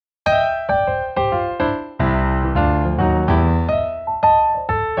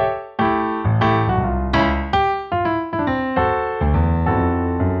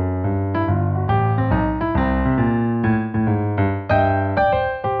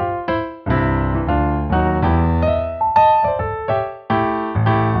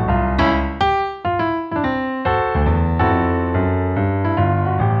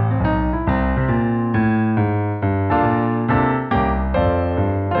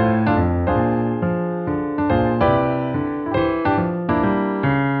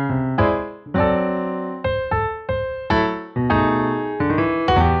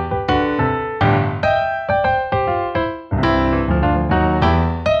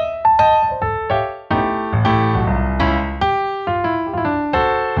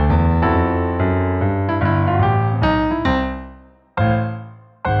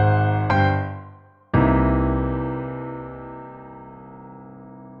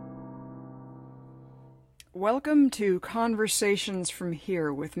Welcome to Conversations from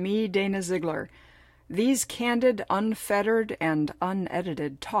Here with me, Dana Ziegler. These candid, unfettered, and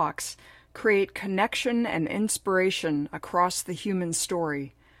unedited talks create connection and inspiration across the human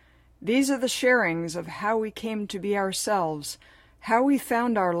story. These are the sharings of how we came to be ourselves, how we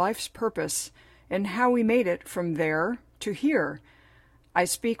found our life's purpose, and how we made it from there to here. I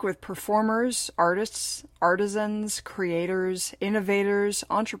speak with performers, artists, artisans, creators, innovators,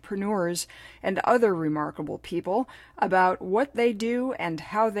 entrepreneurs, and other remarkable people about what they do and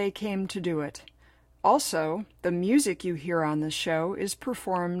how they came to do it. Also, the music you hear on this show is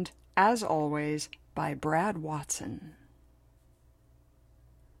performed, as always, by Brad Watson.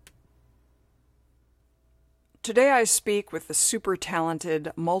 Today I speak with the super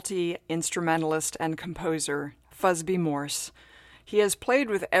talented multi-instrumentalist and composer, Fusby Morse. He has played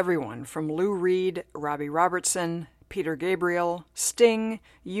with everyone from Lou Reed, Robbie Robertson, Peter Gabriel, Sting,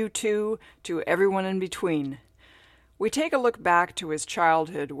 U2, to everyone in between. We take a look back to his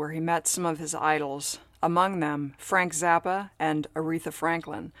childhood where he met some of his idols, among them Frank Zappa and Aretha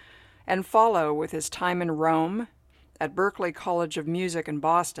Franklin, and follow with his time in Rome, at Berklee College of Music in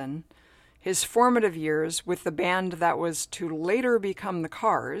Boston, his formative years with the band that was to later become the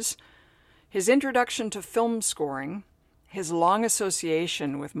Cars, his introduction to film scoring, his long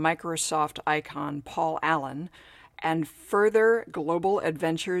association with Microsoft icon Paul Allen, and further global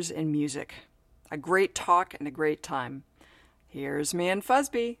adventures in music. A great talk and a great time. Here's me and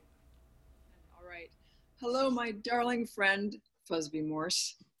Fusby. All right. Hello, my darling friend, Fusby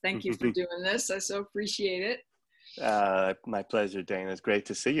Morse. Thank you for doing this. I so appreciate it. My pleasure, Dana. It's great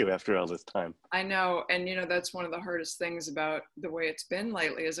to see you after all this time. I know. And, that's one of the hardest things about the way it's been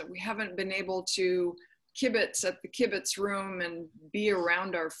lately is that we haven't been able to kibitz at the kibitz room and be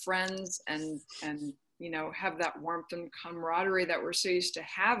around our friends and have that warmth and camaraderie that we're so used to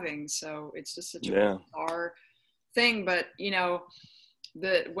having. So it's just such a bizarre thing. But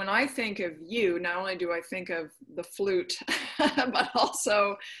when I think of you, not only do I think of the flute, but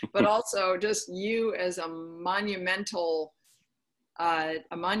also just you as a monumental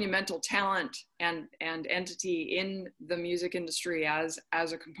talent and entity in the music industry as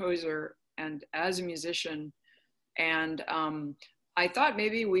a composer and as a musician. And I thought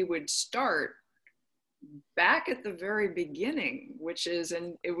maybe we would start back at the very beginning, which is,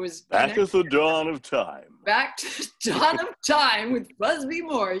 and it was back at the dawn of time. Back to dawn of time with Fusby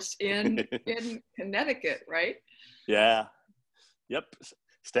Morse in Connecticut, right? Yeah. Yep.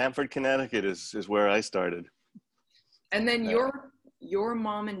 Stamford, Connecticut is where I started. And then your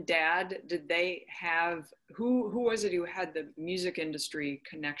mom and dad, did they have, who was it who had the music industry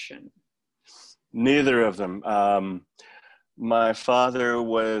connection? Neither of them. My father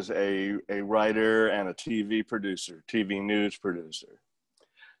was a writer and a TV producer, TV news producer.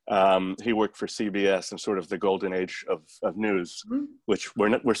 He worked for CBS in sort of the golden age of news, which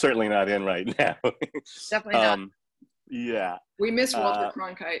we're certainly not in right now. Definitely not. Yeah. We miss Walter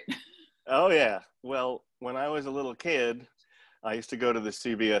Cronkite. Oh, yeah. Well, when I was a little kid, I used to go to the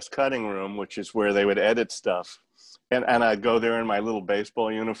CBS cutting room, which is where they would edit stuff. And I'd go there in my little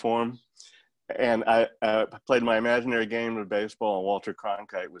baseball uniform. And I played my imaginary game of baseball, and Walter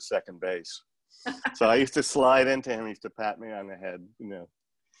Cronkite was second base. So I used to slide into him. He used to pat me on the head,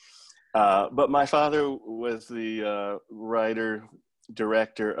 But my father was the writer,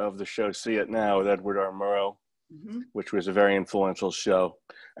 director of the show See It Now with Edward R. Murrow, which was a very influential show.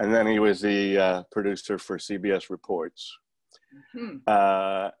 And then he was the producer for CBS Reports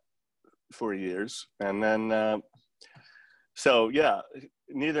for years. And then,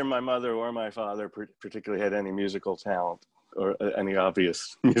 neither my mother or my father particularly had any musical talent or any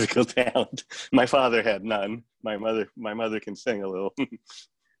obvious musical talent. My father had none. My mother can sing a little.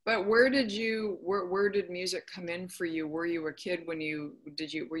 But where did music come in for you? Were you a kid when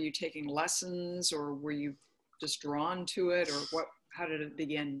were you taking lessons, or were you just drawn to it, or how did it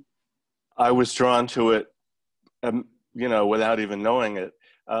begin? I was drawn to it, without even knowing it.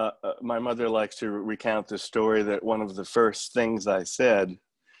 My mother likes to recount the story that one of the first things I said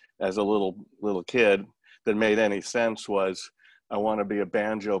as a little kid that made any sense was, I want to be a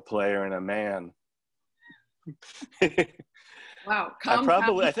banjo player and a man. Wow.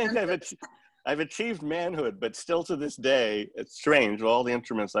 I think I've achieved manhood, but still to this day, it's strange. All the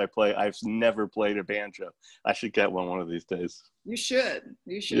instruments I play, I've never played a banjo. I should get one of these days. You should.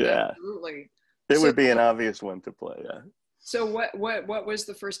 Yeah. Absolutely. It would be an obvious one to play, yeah. So what was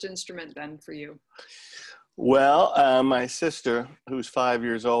the first instrument then for you? Well, my sister, who's 5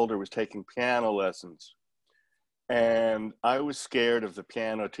 years older, was taking piano lessons. And I was scared of the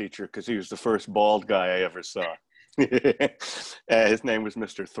piano teacher because he was the first bald guy I ever saw. His name was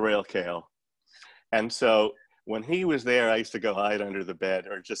Mr. Thralkale. And so when he was there, I used to go hide under the bed,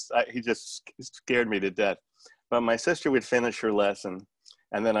 or he just scared me to death. But my sister would finish her lesson,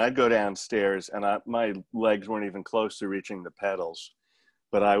 and then I'd go downstairs, and my legs weren't even close to reaching the pedals,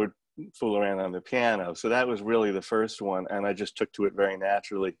 but I would fool around on the piano. So that was really the first one, and I just took to it very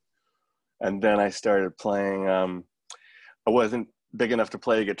naturally. And then I started playing. I wasn't big enough to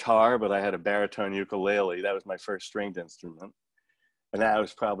play guitar, but I had a baritone ukulele. That was my first stringed instrument. And that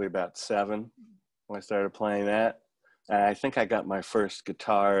was probably about 7 when I started playing that. And I think I got my first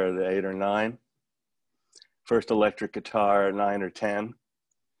guitar at 8 or 9. First electric guitar at 9 or 10.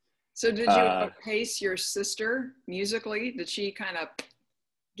 So did you outpace your sister musically? Did she kind of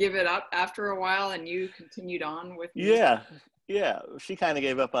give it up after a while and you continued on with music? Yeah. She kind of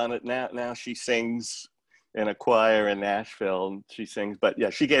gave up on it. Now she sings in a choir in Nashville. She sings, but yeah,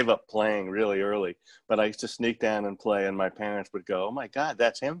 she gave up playing really early. But I used to sneak down and play, and my parents would go, "Oh my God,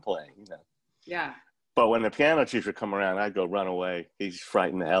 that's him playing!" You know. Yeah. But when the piano teacher would come around, I'd go run away. He's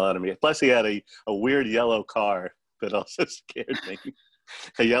frightened the hell out of me. Plus, he had a weird yellow car that also scared me.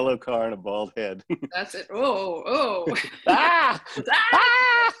 A yellow car and a bald head. That's it. Oh. Ah!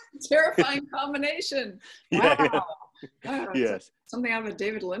 Ah! Terrifying combination. Wow. Yeah. Yes. Something out of a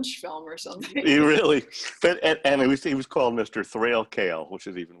David Lynch film or something. He really, and he was called Mr. Thrailkale, which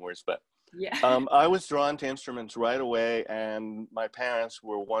is even worse. But yeah. I was drawn to instruments right away, and my parents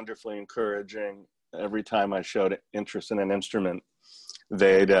were wonderfully encouraging. Every time I showed interest in an instrument,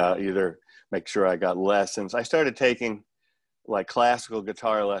 they'd either make sure I got lessons. I started taking like classical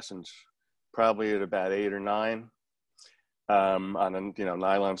guitar lessons probably at about 8 or 9 on a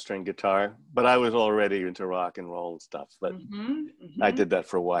nylon string guitar. But I was already into rock and roll and stuff. But I did that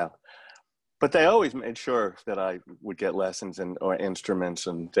for a while. But they always made sure that I would get lessons or instruments,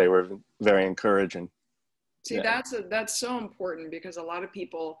 and they were very encouraging. See, yeah. That's so important, because a lot of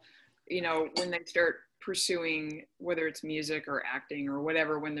people, when they start pursuing, whether it's music or acting or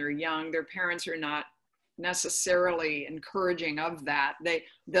whatever, when they're young, their parents are not necessarily encouraging of that.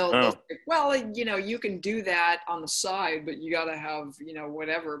 They'll say, well, you can do that on the side, but you got to have,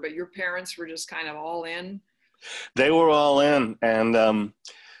 whatever. But your parents were just kind of all in. They were all in. And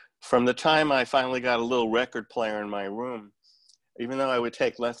from the time I finally got a little record player in my room, even though I would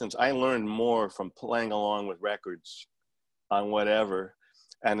take lessons, I learned more from playing along with records on whatever.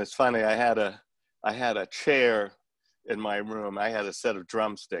 And it's funny, I had a chair in my room. I had a set of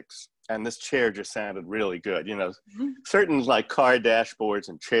drumsticks, and this chair just sounded really good. Certain like car dashboards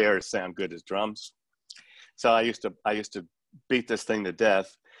and chairs sound good as drums. So I used to beat this thing to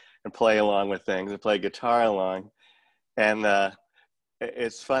death and play along with things and play guitar along. And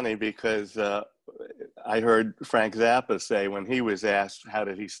it's funny because I heard Frank Zappa say, when he was asked how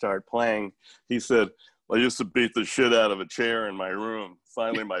did he start playing, he said, "I used to beat the shit out of a chair in my room.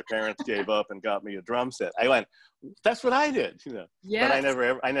 Finally, my parents gave up and got me a drum set." I went, "That's what I did," Yes.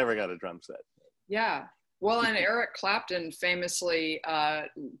 But I never got a drum set. Yeah. Well, and Eric Clapton famously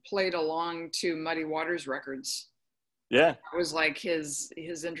played along to Muddy Waters records. Yeah. It was like his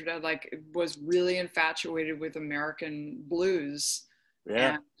internet, was really infatuated with American blues.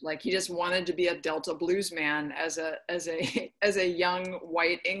 Yeah. And he just wanted to be a Delta blues man as a young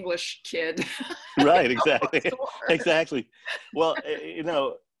white English kid. Right. Exactly. Exactly. Well,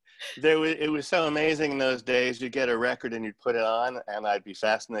 it was so amazing in those days. You'd get a record and you'd put it on, and I'd be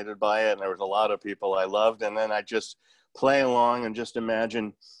fascinated by it. And there was a lot of people I loved. And then I'd just play along and just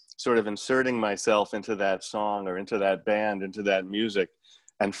imagine sort of inserting myself into that song or into that band, into that music,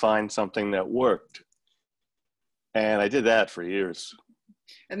 and find something that worked. And I did that for years.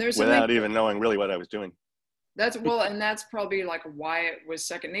 And there's without even knowing really what I was doing. And that's probably why it was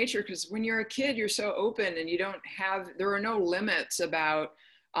second nature, because when you're a kid, you're so open and there are no limits about,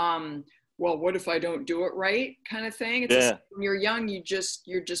 well, what if I don't do it right kind of thing. It's when you're young, you're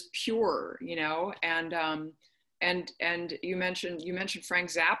just pure, and you mentioned Frank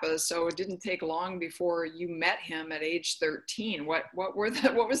Zappa. So it didn't take long before you met him at age 13. What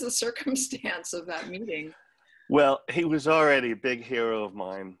was the circumstance of that meeting? Well, he was already a big hero of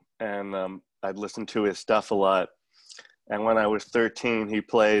mine, and I'd listened to his stuff a lot. And when I was 13, he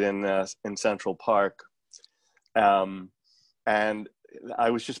played in Central Park, and I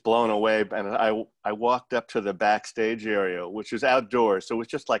was just blown away. And I walked up to the backstage area, which was outdoors, so it was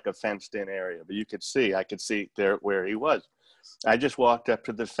just like a fenced-in area, but I could see there where he was. I just walked up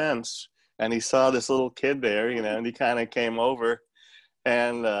to the fence, and he saw this little kid there, and he kind of came over.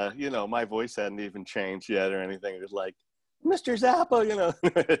 And, my voice hadn't even changed yet or anything. It was like, "Mr. Zappa,"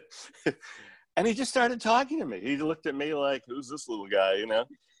 and he just started talking to me. He looked at me like, "Who's this little guy?"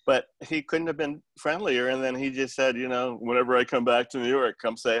 But he couldn't have been friendlier. And then he just said, whenever I come back to New York,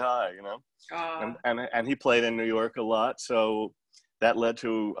 come say hi, and he played in New York a lot. So that led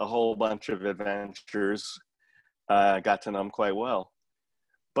to a whole bunch of adventures. I got to know him quite well.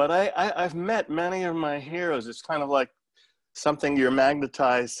 But I've met many of my heroes. It's kind of like something you're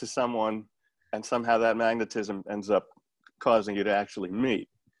magnetized to someone, and somehow that magnetism ends up causing you to actually meet.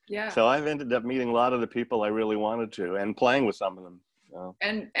 Yeah. So I've ended up meeting a lot of the people I really wanted to, and playing with some of them.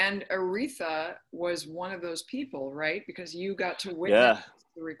 And Aretha was one of those people, right? Because you got to witness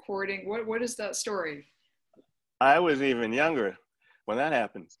the recording. What is that story? I was even younger when that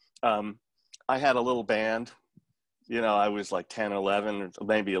happened. I had a little band. I was like 10, 11, or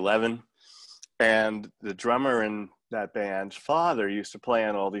maybe 11. And the drummer in that band's father used to play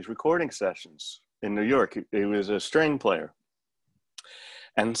on all these recording sessions in New York. He was a string player.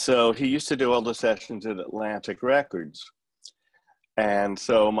 And so he used to do all the sessions at Atlantic Records. And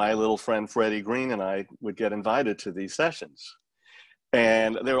so my little friend Freddie Green and I would get invited to these sessions.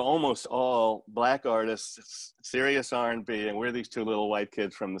 And they were almost all Black artists, serious R&B, and we're these two little white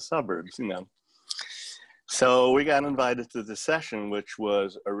kids from the suburbs, So we got invited to the session, which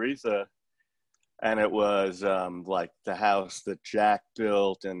was Aretha, and it was like the house that Jack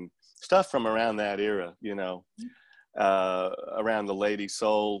built and stuff from around that era, around the Lady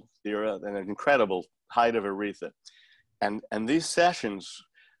Soul era, and an incredible height of Aretha. And these sessions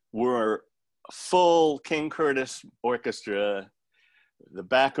were full King Curtis orchestra, the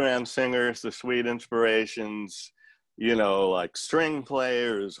background singers, the Sweet Inspirations, like string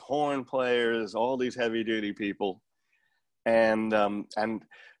players, horn players, all these heavy duty people, and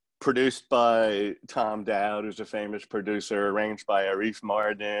produced by Tom Dowd, who's a famous producer, arranged by Arif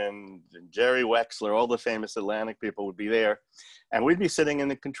Mardin, and Jerry Wexler, all the famous Atlantic people would be there. And we'd be sitting in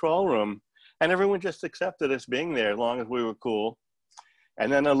the control room, and everyone just accepted us being there as long as we were cool.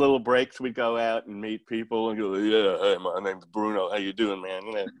 And then a little breaks, we'd go out and meet people and go, yeah, hey, my name's Bruno. How you doing,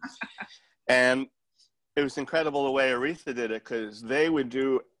 man? And it was incredible the way Aretha did it, because they would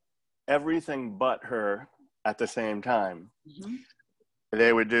do everything but her at the same time. Mm-hmm.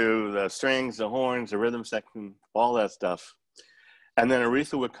 They would do the strings, the horns, the rhythm section, all that stuff. And then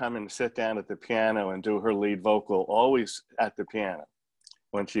Aretha would come and sit down at the piano and do her lead vocal, always at the piano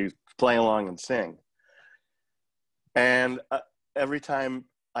when she'd play along and sing. And every time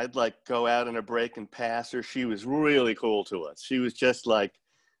I'd go out in a break and pass her, she was really cool to us. She was just like,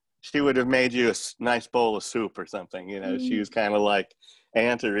 she would have made you a nice bowl of soup or something, She was kind of like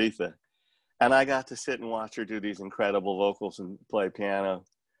Aunt Aretha. And I got to sit and watch her do these incredible vocals and play piano.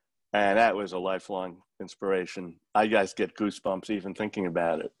 And that was a lifelong inspiration. I guys get goosebumps even thinking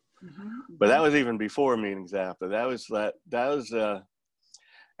about it. Mm-hmm. But that was even before meeting Zappa. That was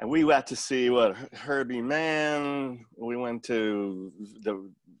and we got to see Herbie Mann. We went to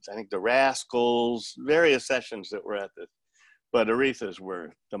I think the Rascals, various sessions that were at this. But Aretha's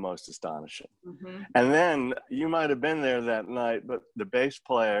were the most astonishing. Mm-hmm. And then you might have been there that night, but the bass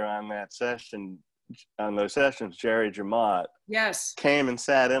player on those sessions, Jerry Jamot, yes, came and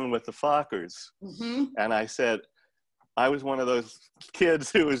sat in with the Fockers. Mm-hmm. And I said, I was one of those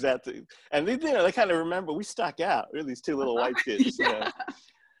kids who was and they kind of remember, we stuck out. We were these two little white kids, yeah.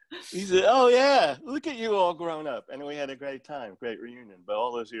 He said, oh yeah, look at you all grown up. And we had a great time, great reunion, but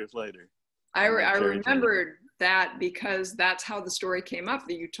all those years later. I remembered that because that's how the story came up,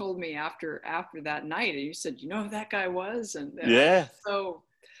 that you told me after that night, and you said, who that guy was? And yeah, so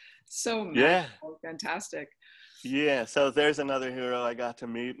yeah, fantastic. Yeah, so there's another hero I got to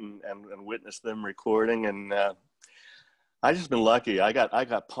meet and witness them recording, and I just been lucky. I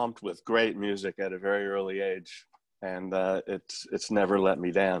got pumped with great music at a very early age, and it's never let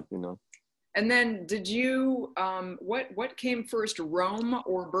me down, And then did you what came first, Rome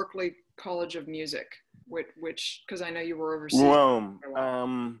or Berklee College of Music? Which, because I know you were overseas.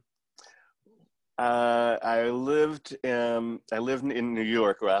 Rome. I lived in New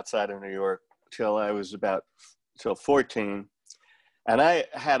York, or outside of New York, till I was till 14, and I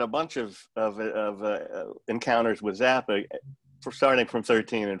had a bunch of encounters with Zappa, starting from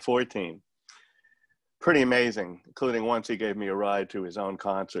 13 and 14. Pretty amazing, including once he gave me a ride to his own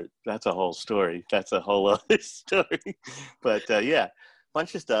concert. That's a whole story. That's a whole other story. But yeah,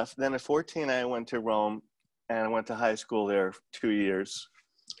 bunch of stuff. Then at 14, I went to Rome, and I went to high school there for 2 years.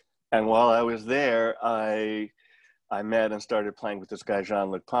 And while I was there, I met and started playing with this guy,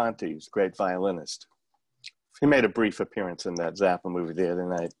 Jean-Luc Ponty, who's a great violinist. He made a brief appearance in that Zappa movie the other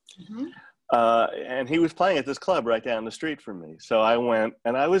night. Mm-hmm. And he was playing at this club right down the street from me. So I went,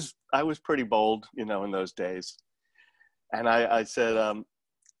 and I was pretty bold, in those days. And I said,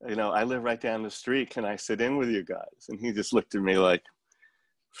 I live right down the street. Can I sit in with you guys? And he just looked at me like,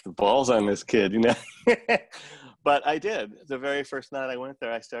 the balls on this kid, you know. But I did. The very first night I went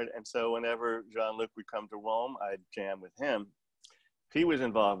there, I started. And so whenever Jean-Luc would come to Rome, I'd jam with him. He was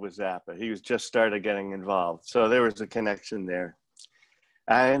involved with Zappa. He was just started getting involved. So there was a connection there.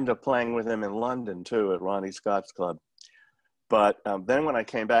 I ended up playing with him in London too, at Ronnie Scott's club. But then when I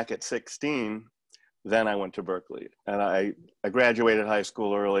came back at 16, then I went to Berklee. And I graduated high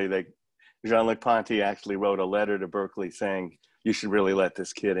school early. Jean-Luc Ponty actually wrote a letter to Berklee saying, you should really let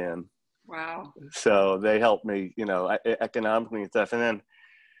this kid in. Wow. So they helped me, you know, economically and stuff. And then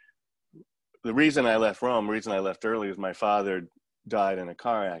the reason I left Rome, the reason I left early was my father died in a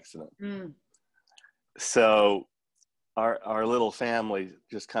car accident. Mm. So our little family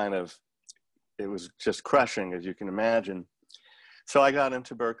just kind of, it was just crushing, as you can imagine. So I got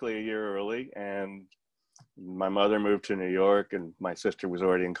into Berklee a year early, and my mother moved to New York, and my sister was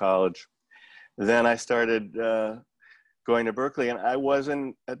already in college. Then I started going to Berklee, and I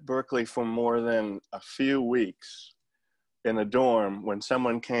wasn't at Berklee for more than a few weeks in a dorm when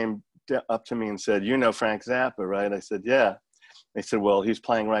someone came up to me and said, you know Frank Zappa, right? I said, yeah. They said, well, he's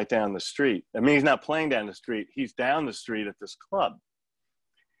playing right down the street. I mean, he's not playing down the street. He's down the street at this club.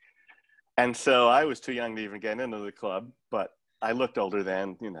 And so I was too young to even get into the club, but I looked older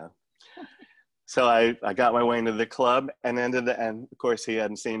then, you know. So I got my way into the club and of course he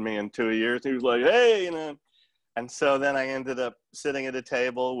hadn't seen me in 2 years. He was like, hey, you know. And so then I ended up sitting at a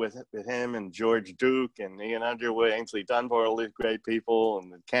table with him and George Duke and Ian Underwood, Ainsley Dunbar, all these great people,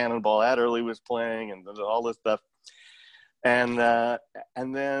 and the Cannonball Adderley was playing and all this stuff. And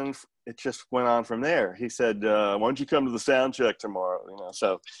then it just went on from there. He said, why don't you come to the sound check tomorrow? You know,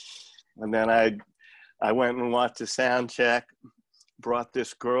 so, and then I went and watched the sound check, brought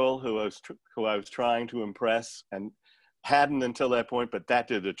this girl who I was trying to impress, and hadn't until that point, but that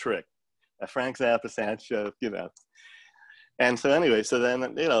did the trick. A Frank Zappa sound check, you know. And so anyway, so then,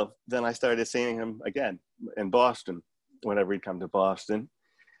 you know, then I started seeing him again in Boston, whenever he'd come to Boston.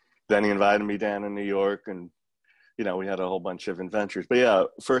 Then he invited me down in New York, and you know, we had a whole bunch of adventures. But yeah,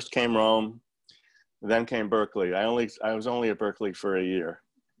 first came Rome, then came Berklee. I was only at Berklee for a year.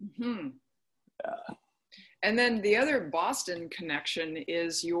 Mm-hmm. And then the other Boston connection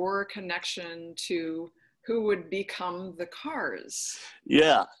is your connection to who would become the Cars.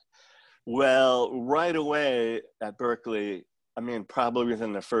 Yeah. Well, right away at Berklee, I mean, probably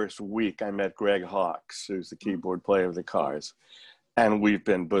within the first week, I met Greg Hawkes, who's the keyboard player of the Cars. And we've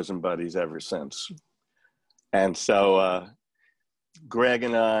been bosom buddies ever since. And so Greg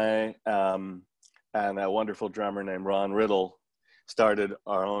and I and a wonderful drummer named Ron Riddle started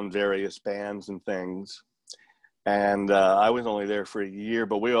our own various bands and things. And I was only there for a year,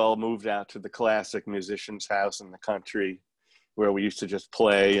 but we all moved out to the classic musician's house in the country where we used to just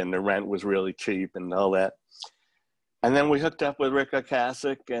play, and the rent was really cheap and all that. And then we hooked up with Rick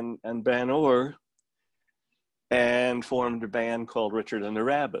Ocasek and Ben Orr and formed a band called Richard and the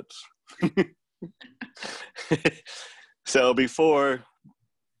Rabbits. So before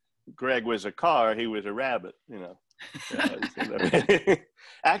Greg was a car, he was a rabbit, you know.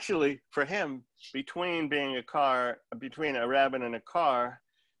 Actually, for him, between a rabbit and a car,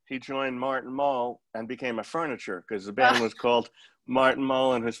 he joined Martin Mull and became a furniture, because the band was called Martin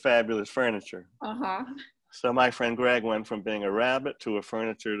Mull and His Fabulous Furniture. Uh-huh. So my friend Greg went from being a rabbit to a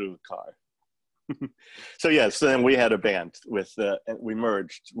furniture to a car. So yes, so then we had a band with, we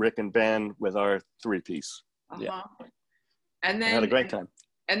merged Rick and Ben with our three-piece. Uh-huh. Yeah. And then we had a great time.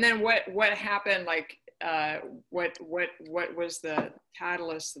 And then what happened? Like, what was the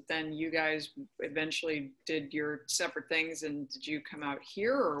catalyst that then you guys eventually did your separate things, and did you come out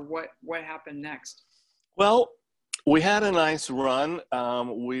here, or what happened next? Well, we had a nice run.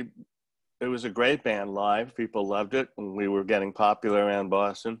 It was a great band live. People loved it, and we were getting popular around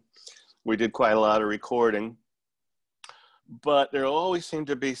Boston. We did quite a lot of recording, but there always seemed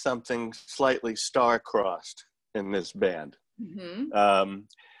to be something slightly star-crossed in this band. Mm-hmm.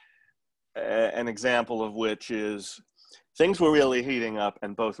 An example of which is things were really heating up,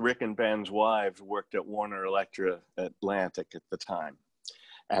 and both Rick and Ben's wives worked at Warner Electra Atlantic at the time.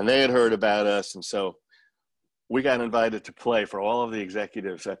 And they had heard about us, and so we got invited to play for all of the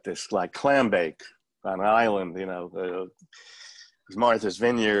executives at this, like, clam bake on an island, you know, Martha's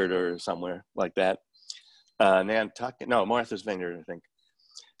Vineyard or somewhere like that. Nantucket, no, Martha's Vineyard, I think.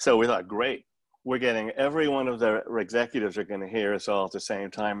 So we thought, great. We're getting every one of the executives are going to hear us all at the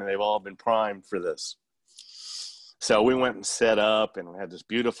same time, and they've all been primed for this. So we went and set up, and we had this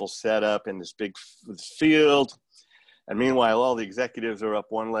beautiful setup in this big field. And meanwhile, all the executives are up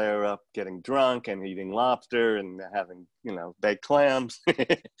one layer up, getting drunk and eating lobster and having, you know, baked clams.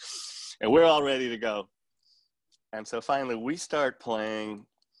 And we're all ready to go. And so finally we start playing,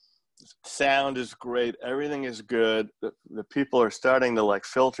 Sound is great. Everything is good. The people are starting to like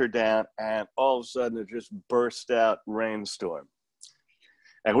filter down, and all of a sudden it just burst out rainstorm.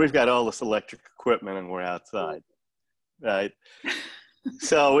 And we've got all this electric equipment and we're outside, right?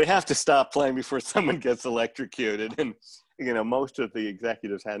 So we have to stop playing before someone gets electrocuted. And, you know, most of the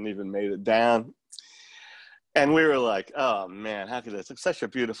executives hadn't even made it down. And we were like, oh man, how could this? It's such a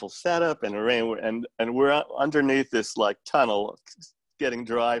beautiful setup and the rain. And we're underneath this like tunnel getting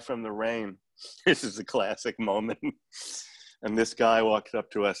dry from the rain. This is a classic moment. And this guy walks up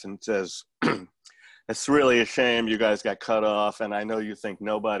to us and says, it's really a shame you guys got cut off. And I know you think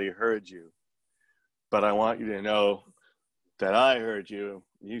nobody heard you, but I want you to know that I heard you.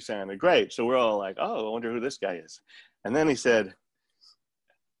 You sounded great. So we're all like, oh, I wonder who this guy is. And then he said,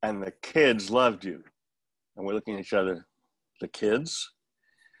 and the kids loved you. And we're looking at each other, the kids?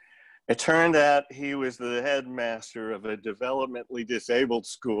 It turned out he was the headmaster of a developmentally disabled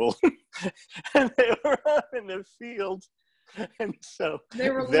school. And they were up in the field. And so they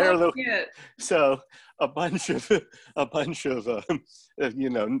were loving it. So a bunch of you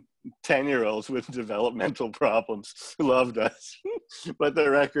know, 10-year-olds with developmental problems loved us, but the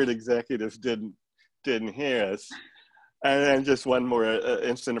record executives didn't hear us. And then just one more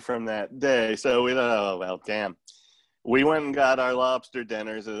incident from that day. So we thought, oh well, damn. We went and got our lobster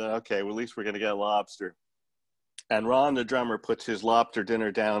dinners, and then, okay, well, at least we're going to get lobster. And Ron, the drummer, puts his lobster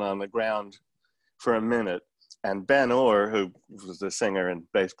dinner down on the ground for a minute. And Ben Orr, who was the singer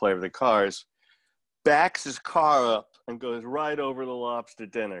and bass player of the Cars, backs his car up and goes right over the lobster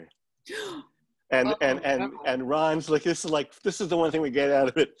dinner. And Ron's like, this is the one thing we get out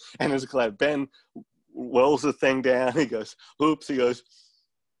of it. And it's glad Ben rolls the thing down. He goes, oops. He goes,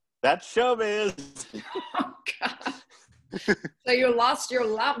 that's showbiz. Oh, God. So you lost your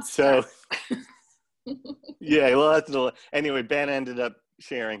lobster. So, yeah, he lost it. Anyway, Ben ended up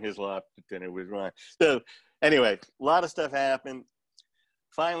sharing his lobster dinner with Ron. So anyway, a lot of stuff happened.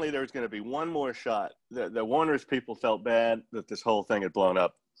 Finally, there was going to be one more shot. The Warner's people felt bad that this whole thing had blown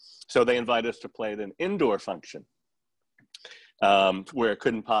up. So they invited us to play at an indoor function where it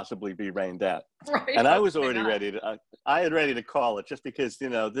couldn't possibly be rained out. Right. And I was already ready to, I had ready to call it just because, you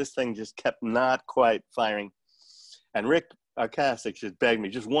know, this thing just kept not quite firing. And Rick Arcasik just begged me,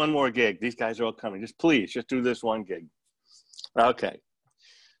 just one more gig. These guys are all coming. Just please, just do this one gig. Okay.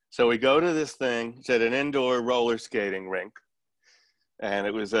 So we go to this thing. It's at an indoor roller skating rink. And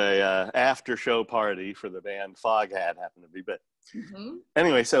it was a after show party for the band Foghat happened to be. But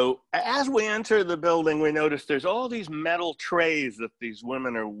anyway, so as we enter the building, we notice there's all these metal trays that these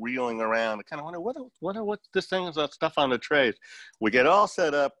women are wheeling around. I kind of wonder, what this thing is, that stuff on the trays. We get all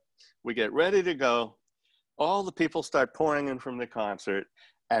set up. We get ready to go. All the people start pouring in from the concert.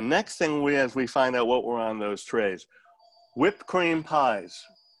 And next thing we find out what were on those trays. Whipped cream pies.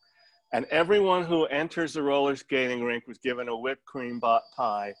 And everyone who enters the roller skating rink was given a whipped cream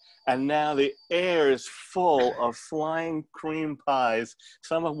pie. And now the air is full of flying cream pies,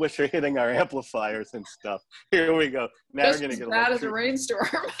 some of which are hitting our amplifiers and stuff. Here we go. Now just we're going to get as bad as a rainstorm.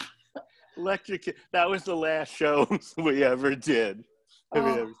 electric. That was the last show we ever did.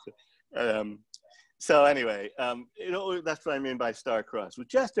 So anyway, that's what I mean by star-crossed. We're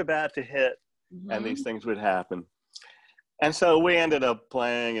just about to hit, and these things would happen. And so we ended up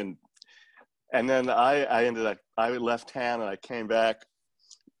playing, and then I left town and I came back.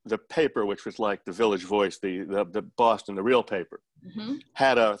 The paper, which was like the Village Voice, the Boston, the real paper,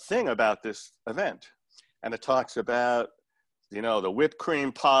 had a thing about this event. And it talks about, you know, the whipped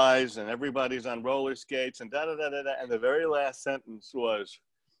cream pies and everybody's on roller skates and da-da-da-da-da. And the very last sentence was,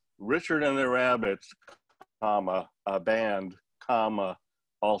 Richard and the Rabbits, comma, a band, comma,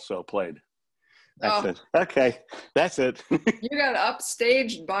 also played. That's it. Okay, that's it. You got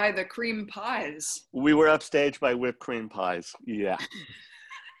upstaged by the cream pies. We were upstaged by whipped cream pies, yeah.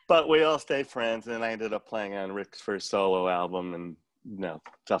 But we all stayed friends, and I ended up playing on Rick's first solo album and, you know,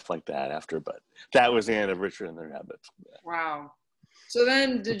 stuff like that after. But that was the end of Richard and the Rabbits. Wow. So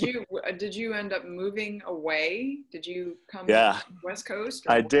then did you end up moving away? Did you come to the West Coast?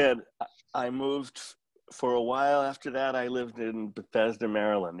 I did. I moved for a while after that. I lived in Bethesda,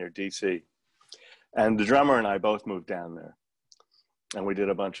 Maryland, near DC. And the drummer and I both moved down there. And we did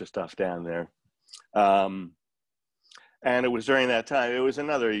a bunch of stuff down there. And it was during that time, it was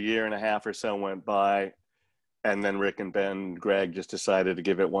another year and a half or so went by. And then Rick and Ben and Greg just decided to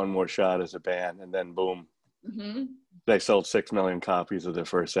give it one more shot as a band. And then boom, they sold 6 million copies of their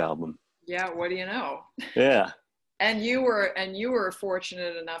first album. Yeah, what do you know? Yeah. And you were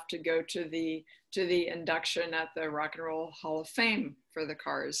fortunate enough to go to the induction at the Rock and Roll Hall of Fame for the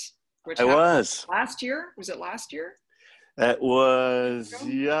Cars. Which I was. Last year? Was it last year? That was,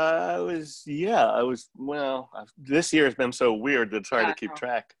 well, this year has been so weird that it's hard Yeah, to I keep know.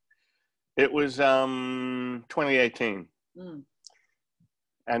 track. It was 2018 Mm.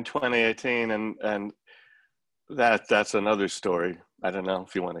 and 2018 and that's another story. I don't know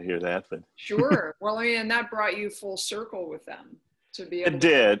if you want to hear that, but Sure. Well, I mean, and that brought you full circle with them to be it able to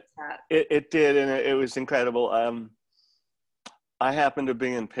did. that. It did, and it was incredible. I happened to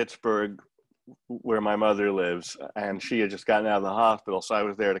be in Pittsburgh where my mother lives, and she had just gotten out of the hospital, so I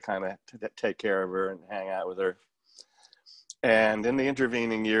was there to kind of take care of her and hang out with her. And in the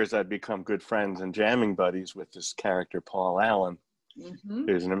intervening years, I'd become good friends and jamming buddies with this character, Paul Allen, Mm-hmm.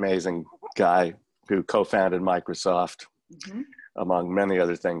 who's an amazing guy who co-founded Microsoft, Mm-hmm. among many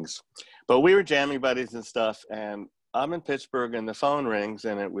other things. But we were jamming buddies and stuff, and I'm in Pittsburgh, and the phone rings,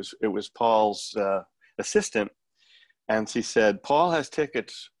 and it was Paul's assistant, and she said, Paul has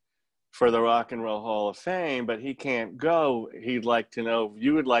tickets for the Rock and Roll Hall of Fame, but he can't go. He'd like to know if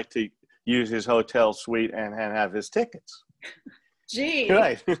you would like to use his hotel suite and have his tickets. Gee,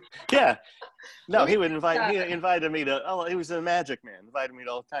 Right. Yeah. No, we he would invite, uh, he invited me to, oh, he was a magic man, invited me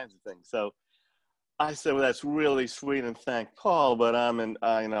to all kinds of things. So I said, well, that's really sweet and thank Paul, but I'm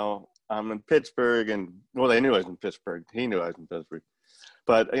in Pittsburgh, and well, they knew I was in Pittsburgh. He knew I was in Pittsburgh,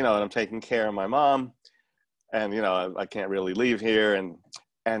 but and I'm taking care of my mom, and I can't really leave here.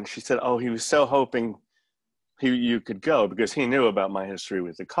 And she said, oh, he was so hoping you could go because he knew about my history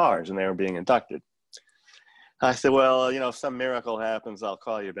with the Cars and they were being inducted. I said, well, if some miracle happens, I'll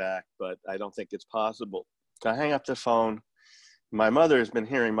call you back, but I don't think it's possible. I hang up the phone. My mother has been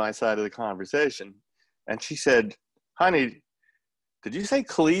hearing my side of the conversation, and she said, honey, did you say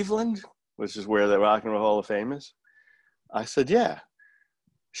Cleveland, which is where the Rock and Roll Hall of Fame is? I said, yeah.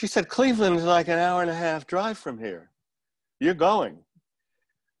 She said, Cleveland is like an hour and a half drive from here. You're going.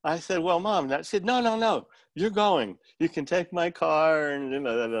 I said, well, Mom, she said, no, no, no, you're going. You can take my car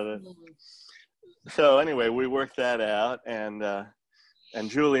and So anyway, we worked that out, and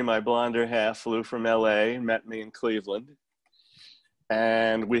Julie, my blonder half, flew from LA, met me in Cleveland,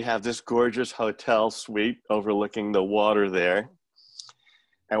 and we have this gorgeous hotel suite overlooking the water there.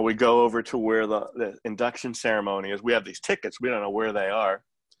 And we go over to where the induction ceremony is. We have these tickets. We don't know where they are.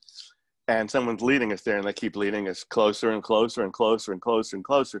 And someone's leading us there, and they keep leading us closer and closer and closer and closer and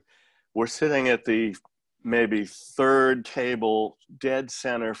closer. We're sitting at the maybe third table, dead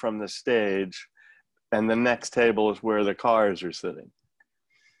center from the stage, and the next table is where the Cars are sitting.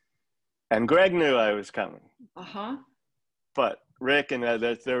 And Greg knew I was coming. uh-huh. But Rick and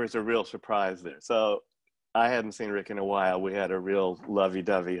there was a real surprise there. So I hadn't seen Rick in a while. We had a real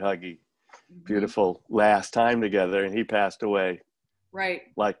lovey-dovey, huggy, beautiful last time together, and he passed away. Right.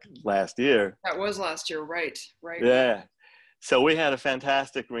 Like last year. That was last year. Right. Right. Yeah. So we had a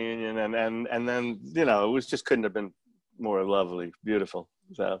fantastic reunion, and then it was just couldn't have been more lovely, beautiful.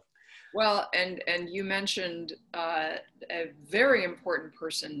 So. Well, and you mentioned a very important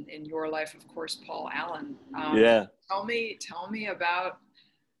person in your life, of course, Paul Allen. Yeah. Tell me about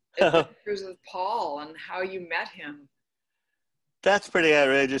adventures with Paul and how you met him. That's pretty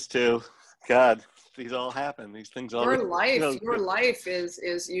outrageous too. God, these all happen. These things all. Your life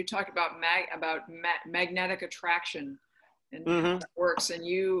is you talk about magnetic attraction and how it works, and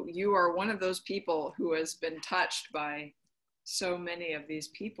you are one of those people who has been touched by so many of these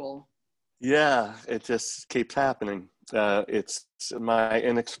people. Yeah, it just keeps happening. It's my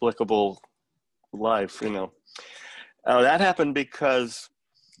inexplicable life, that happened because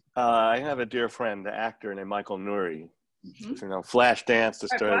I have a dear friend, the actor named Michael Nouri. Flashdance, the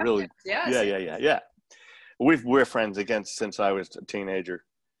story, really. Yes. Yeah. We're friends again since I was a teenager.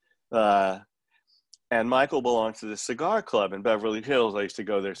 And Michael belongs to the cigar club in Beverly Hills. I used to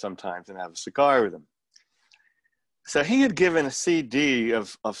go there sometimes and have a cigar with him. So he had given a CD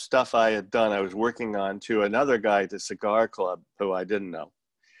of stuff I had done, I was working on, to another guy at the cigar club who I didn't know.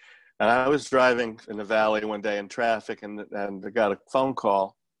 And I was driving in the valley one day in traffic, and I got a phone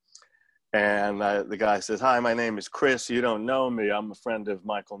call. And the guy says, hi, my name is Chris. You don't know me. I'm a friend of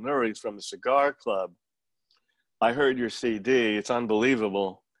Michael Nouri's from the cigar club. I heard your CD. It's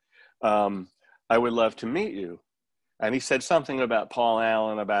unbelievable. I would love to meet you. And he said something about Paul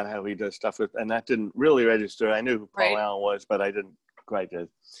Allen, about how he does stuff with, and that didn't really register. I knew who Paul Allen was, but I didn't quite get it.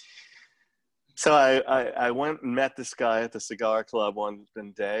 So I went and met this guy at the cigar club one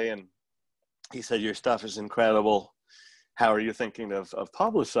day, and he said, your stuff is incredible. How are you thinking of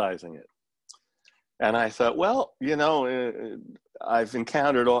publicizing it? And I thought, well, I've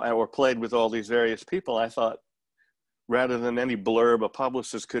encountered or played with all these various people. I thought, rather than any blurb a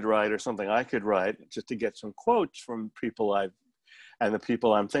publicist could write or something I could write, just to get some quotes from people and the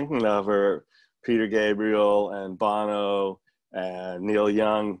people I'm thinking of are Peter Gabriel and Bono and Neil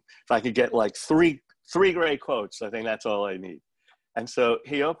Young. If I could get like three great quotes, I think that's all I need. And so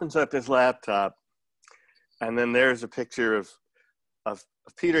he opens up his laptop, and then there's a picture of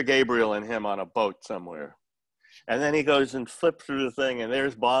Peter Gabriel and him on a boat somewhere. And then he goes and flips through the thing, and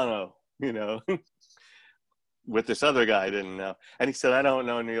there's Bono, you know, with this other guy I didn't know. And he said, I don't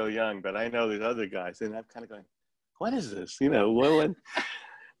know Neil Young, but I know these other guys. And I'm kind of going, what is this? You know,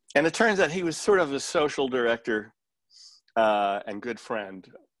 and it turns out he was sort of a social director and good friend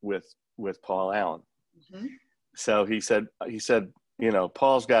with Paul Allen. Mm-hmm. So he said, you know,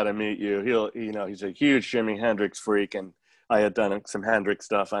 Paul's got to meet you. He's a huge Jimi Hendrix freak, and I had done some Hendrix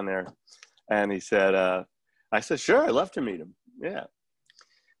stuff on there. And he said, I said, sure, I'd love to meet him. Yeah.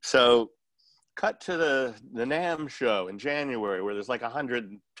 So cut to the NAMM show in January, where there's like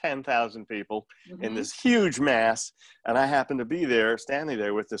 110,000 people mm-hmm. in this huge mass. And I happened to be there, standing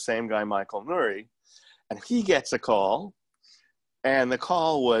there with the same guy, Michael Nouri. And he gets a call. And the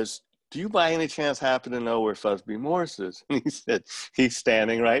call was, do you by any chance happen to know where Fuzzy Morse is? And he said, he's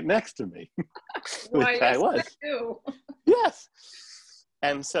standing right next to me. Why, which I was. I do. Yes.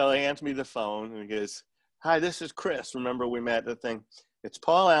 And so he hands me the phone and he goes, hi, this is Chris. Remember we met at the thing? It's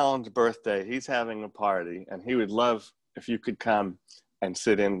Paul Allen's birthday. He's having a party, and he would love if you could come and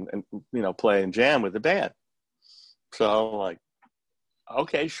sit in and, you know, play and jam with the band. So I'm like,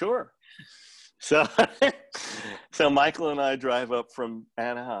 okay, sure. So, so Michael and I drive up from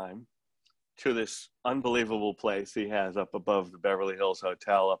Anaheim to this unbelievable place he has up above the Beverly Hills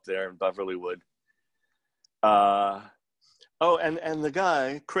Hotel up there in Beverlywood. And the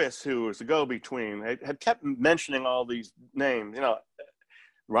guy, Chris, who was the go-between, had kept mentioning all these names, you know,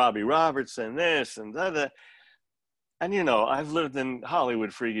 Robbie Robertson, this and that. And, you know, I've lived in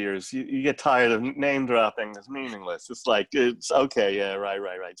Hollywood for years. You get tired of name dropping. It's meaningless. It's like, it's okay. Yeah, right.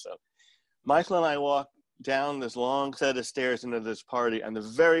 So Michael and I walk down this long set of stairs into this party, and the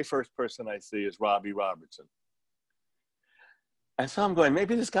very first person I see is Robbie Robertson. And so I'm going,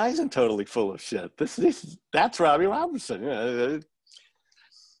 maybe this guy isn't totally full of shit. That's Robbie Robertson. You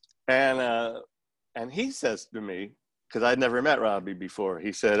know? And he says to me, because I'd never met Robbie before,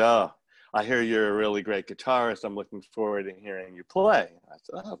 he said, oh, I hear you're a really great guitarist. I'm looking forward to hearing you play. I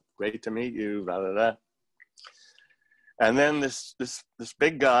said, oh, great to meet you, blah, blah, blah. And then this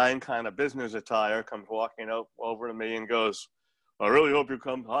big guy in kind of business attire comes walking over to me and goes, I really hope you'll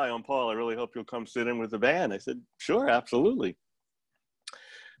come. Hi, I'm Paul. I really hope you'll come sit in with the band. I said, sure, absolutely.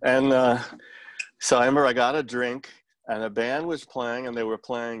 And so I remember I got a drink, and the band was playing, and they were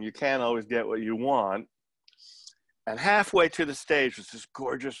playing You Can't Always Get What You Want. And halfway to the stage was this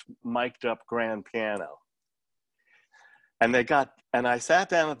gorgeous mic'd up grand piano. And I sat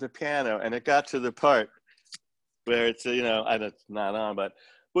down at the piano, and it got to the part where it's, you know, it's not on, but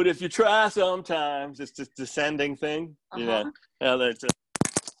if you try sometimes, it's this descending thing, you know, how that's,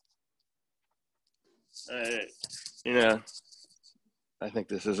 you know, I think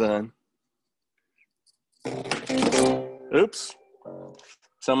this is on. Oops.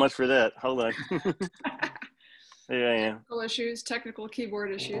 So much for that. Hold on. Yeah. Technical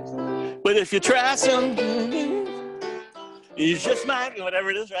keyboard issues. But if you try some, you just might, whatever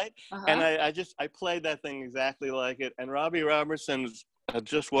it is, right? Uh-huh. And I played that thing exactly like it. And Robbie Robertson had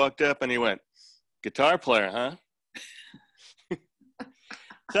just walked up and he went, guitar player, huh?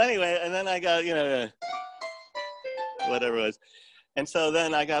 So anyway, and then I got, you know, whatever it was. And so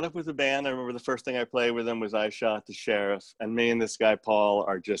then I got up with the band. I remember the first thing I played with them was I Shot the Sheriff. And me and this guy, Paul,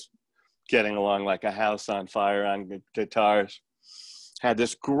 are just getting along like a house on fire on guitars. Had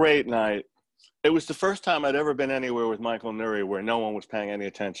this great night. It was the first time I'd ever been anywhere with Michael Nouri where no one was paying any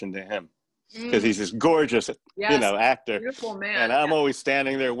attention to him. Because he's this gorgeous, you know, actor. Beautiful man. And I'm always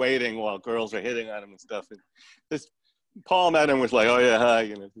standing there waiting while girls are hitting on him and stuff. And this Paul met him, was like, oh yeah, hi,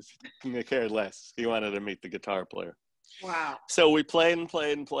 you know, he cared less. He wanted to meet the guitar player. Wow. So we played and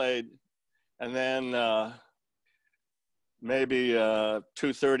played and played. And then maybe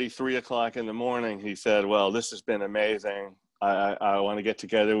 2:30, 3 o'clock in the morning, he said, well, this has been amazing. I want to get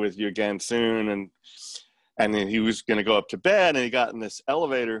together with you again soon. And then he was going to go up to bed, and he got in this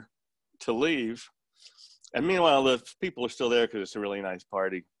elevator to leave. And meanwhile, the people are still there because it's a really nice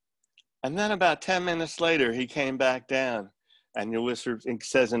party. And then about 10 minutes later, he came back down, and he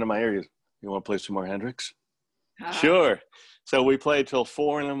says into my ear, you want to play some more Hendrix? Sure. So we played till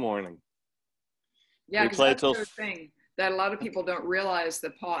 4 a.m. Yeah, because that's the thing that a lot of people don't realize,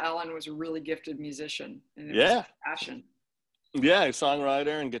 that Paul Allen was a really gifted musician. And it was passion. Yeah, he's a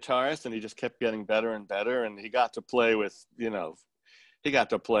songwriter and guitarist, and he just kept getting better and better. And he got to play with, you know, he got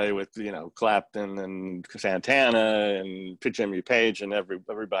to play with, you know, Clapton and Santana and Jimmy Page and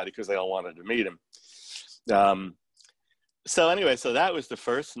everybody, because they all wanted to meet him. So anyway, so that was the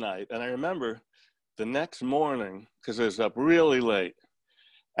first night. And I remember the next morning, because I was up really late,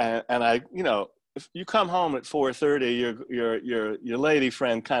 and I, you know, if you come home at 4:30, your lady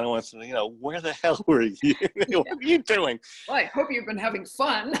friend kind of wants to, you know, where the hell were you? What were you doing? Well, I hope you've been having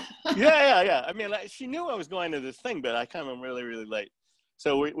fun. Yeah. I mean, she knew I was going to this thing, but I come in really, really late.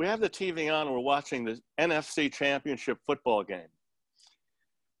 So we have the TV on, and we're watching the NFC Championship football game.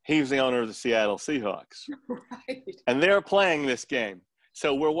 He's the owner of the Seattle Seahawks. Right. And they're playing this game.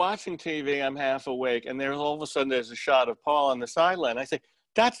 So we're watching TV, I'm half awake, and there's all of a sudden there's a shot of Paul on the sideline. I say,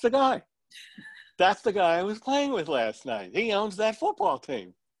 that's the guy. That's the guy I was playing with last night. He owns that football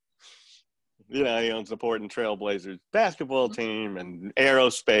team. You know, he owns the Portland Trail Blazers basketball team and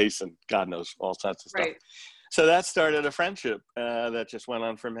aerospace and God knows all sorts of stuff. Right. So that started a friendship that just went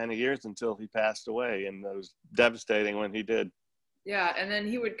on for many years until he passed away. And it was devastating when he did. Yeah, and then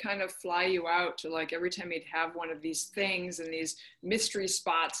he would kind of fly you out to, like, every time he'd have one of these things and these mystery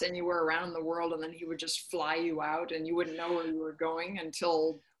spots anywhere around the world, and then he would just fly you out and you wouldn't know where you were going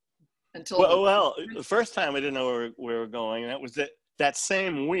until well, the first time I didn't know where we were going, and that was that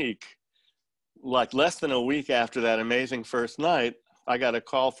same week, like less than a week after that amazing first night, I got a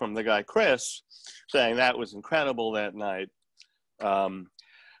call from the guy, Chris, saying that was incredible that night. I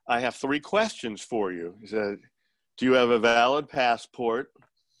have 3 questions for you. He said, do you have a valid passport?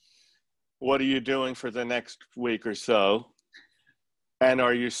 What are you doing for the next week or so? And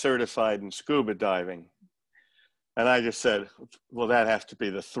are you certified in scuba diving? And I just said, well, that has to be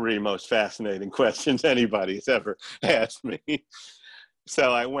the 3 most fascinating questions anybody's ever asked me.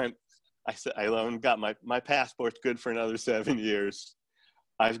 So I said, I got my passport's good for another 7 years.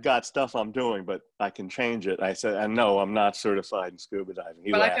 I've got stuff I'm doing, but I can change it. I said, and no, I'm not certified in scuba diving.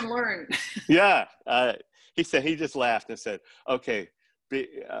 He but laughed. I can learn. Yeah. He said, he just laughed and said, okay,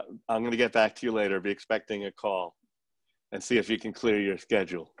 I'm going to get back to you later. Be expecting a call and see if you can clear your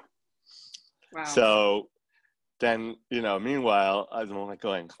schedule. Wow. So then, you know, meanwhile, I'm like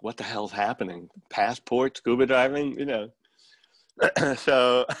going, what the hell's happening? Passport, scuba diving, you know?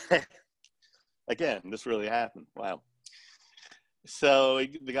 So again, this really happened. Wow. So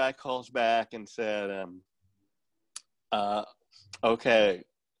the guy calls back and said, okay,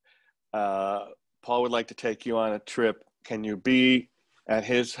 Paul would like to take you on a trip. Can you be at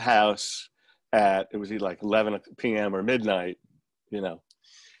his house it was either like 11 p.m. or midnight, you know,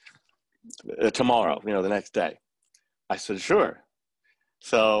 tomorrow, you know, the next day? I said, sure.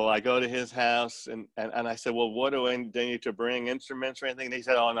 So I go to his house and I said, well, what do they need to bring, instruments or anything? And he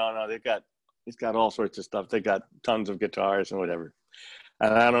said, oh, no, he's got all sorts of stuff. They got tons of guitars and whatever.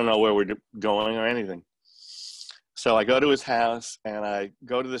 And I don't know where we're going or anything. So I go to his house and I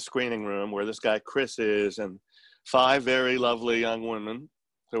go to the screening room where this guy, Chris, is, and 5 very lovely young women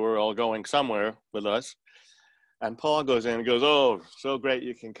who were all going somewhere with us. And Paul goes in and goes, oh, so great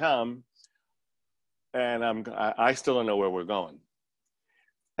you can come. And I still don't know where we're going.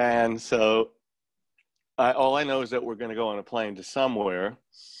 And so all I know is that we're going to go on a plane to somewhere.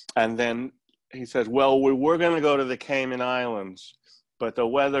 And then he says, well, we're going to go to the Cayman Islands, but the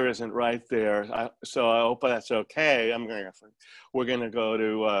weather isn't right there. So I hope that's okay. We're going to go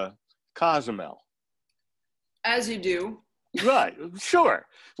to Cozumel. As you do. Right. Sure.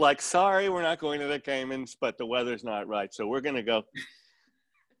 Like, sorry, we're not going to the Caymans, but the weather's not right. So we're going to go.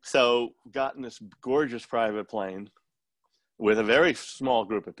 So got in this gorgeous private plane with a very small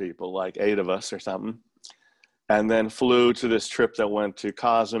group of people, like 8 of us or something. And then flew to this trip that went to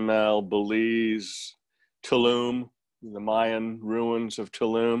Cozumel, Belize, Tulum, the Mayan ruins of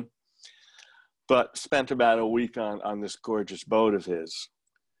Tulum, but spent about a week on this gorgeous boat of his,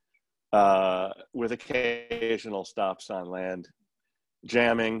 with occasional stops on land,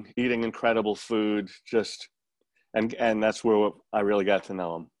 jamming, eating incredible food, and that's where I really got to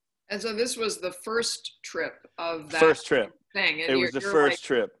know him. And so this was the first trip of that first trip thing. And it was the first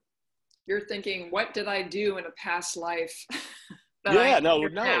trip. You're thinking, what did I do in a past life? No,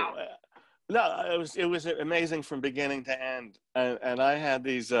 it was amazing from beginning to end. And I had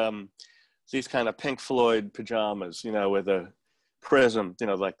these kind of Pink Floyd pajamas, you know, with a prism, you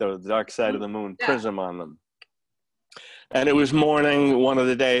know, like the Dark Side of the Moon prism on them. And it was morning, one of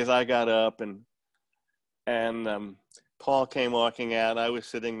the days I got up, and Paul came walking out. I was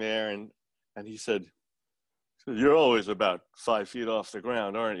sitting there, and he said, you're always about 5 feet off the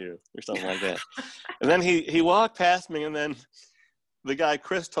ground, aren't you? Or something like that. And then he walked past me, and then the guy,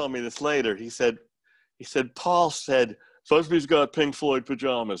 Chris, told me this later. He said, Paul said, Fusby's got Pink Floyd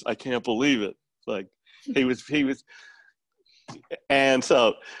pajamas. I can't believe it. Like he was And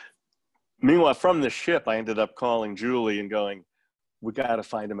so, meanwhile, from the ship, I ended up calling Julie and going, we got to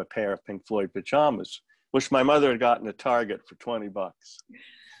find him a pair of Pink Floyd pajamas, which my mother had gotten at Target for $20.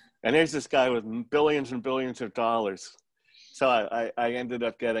 And here's this guy with billions and billions of dollars. So I ended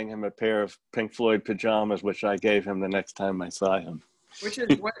up getting him a pair of Pink Floyd pajamas, which I gave him the next time I saw him. Which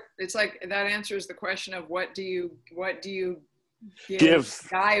is what it's like. That answers the question of what do you give the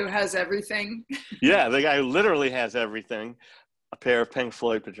guy who has everything? Yeah, the guy who literally has everything, a pair of Pink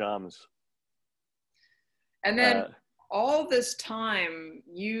Floyd pajamas. And then all this time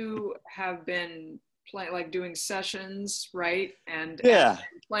you have been doing sessions, right? And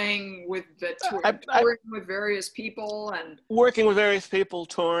playing with the touring with various people and working with various people,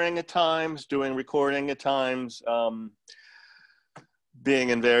 touring at times, doing recording at times, being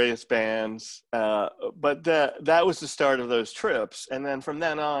in various bands. But that was the start of those trips. And then from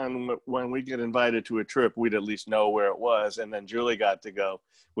then on, when we get invited to a trip, we'd at least know where it was. And then Julie got to go,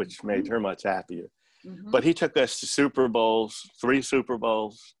 which made her much happier. Mm-hmm. But he took us to Super Bowls, 3 Super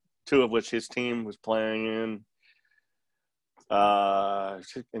Bowls, 2 of which his team was playing in.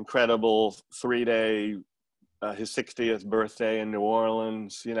 Incredible 3-day, his 60th birthday in New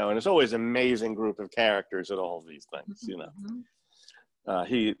Orleans, you know, and it's always an amazing group of characters at all these things, you know.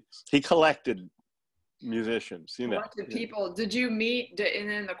 He collected musicians, you know. Collected people. Did you meet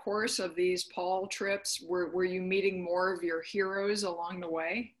in the course of these Paul trips? Were you meeting more of your heroes along the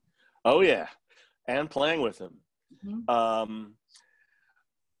way? Oh yeah, and playing with them. Mm-hmm.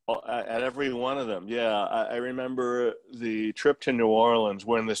 At every one of them. Yeah, I remember the trip to New Orleans.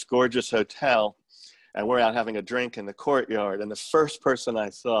 We're in this gorgeous hotel and we're out having a drink in the courtyard. And the first person I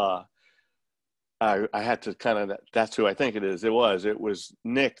saw, I had to that's who I think it is. It was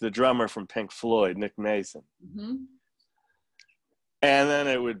Nick, the drummer from Pink Floyd, Nick Mason. Mm-hmm. And then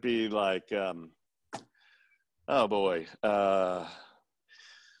it would be like, oh boy,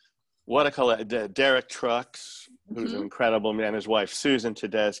 what a color, Derek Trucks, who's an incredible man, his wife, Susan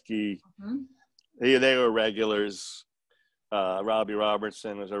Tedeschi. Mm-hmm. They were regulars. Robbie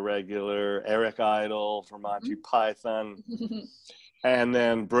Robertson was a regular, Eric Idle from Monty Python. And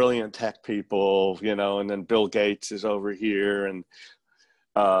then brilliant tech people, you know, and then Bill Gates is over here, and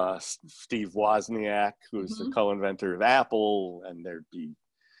Steve Wozniak, who's the co-inventor of Apple, and there'd be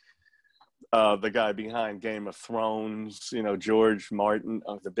the guy behind Game of Thrones, you know, George Martin,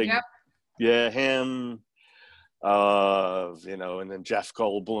 the big, him, you know, and then Jeff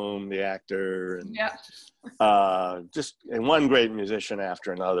Goldblum, the actor, and and one great musician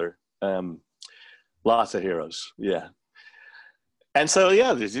after another. Lots of heroes, And so,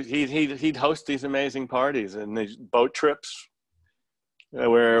 he'd host these amazing parties and these boat trips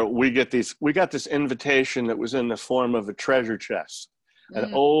where we got this invitation that was in the form of a treasure chest.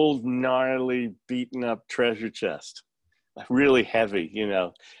 An old, gnarly, beaten up treasure chest, really heavy, you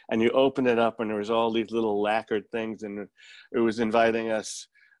know, and you open it up and there was all these little lacquered things, and it was inviting us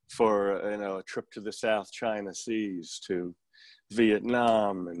for, you know, a trip to the South China Seas, to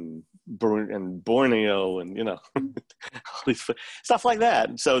Vietnam and Borneo, and, you know, all these stuff like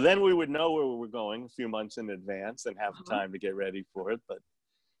that. So then we would know where we were going a few months in advance and have time to get ready for it. But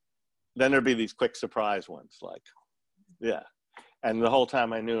then there'd be these quick surprise ones, like, and the whole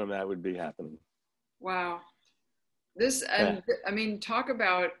time I knew him, that would be happening. Wow. I mean, talk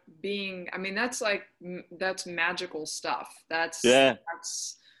about being, I mean, that's magical stuff. That's an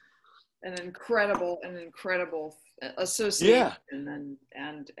incredible association.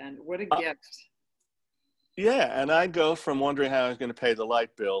 And what a gift. And I go from wondering how I was going to pay the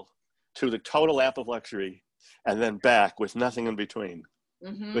light bill to the total lap of luxury, and then back with nothing in between,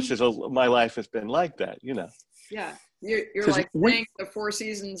 which is my life has been like that, you know. Yeah. You're like staying the Four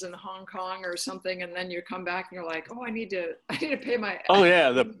Seasons in Hong Kong or something, and then you come back and you're like, oh, I need to pay my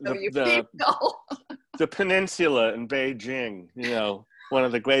the Peninsula in Beijing, you know, one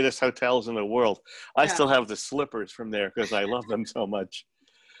of the greatest hotels in the world. I still have the slippers from there because I love them so much.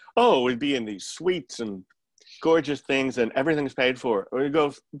 Oh, we'd be in these suites and gorgeous things, and everything's paid for. Or you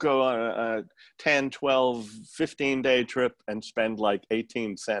go on a 10, 12, 15-day trip and spend like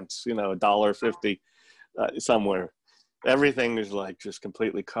 18 cents, you know, $1.50 somewhere. Everything is like just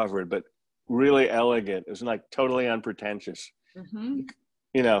completely covered, but really elegant. It was like totally unpretentious. You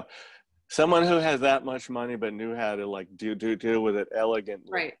know, someone who has that much money but knew how to like deal with it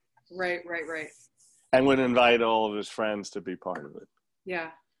elegantly. Right. And would invite all of his friends to be part of it. Yeah.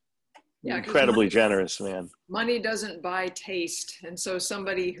 Incredibly generous, man. Money doesn't buy taste, and so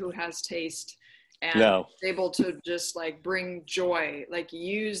somebody who has taste and is able to just like bring joy, like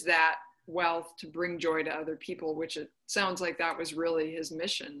use that wealth to bring joy to other people, which it sounds like that was really his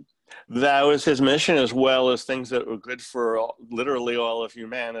mission. That was his mission, as well as things that were good for literally all of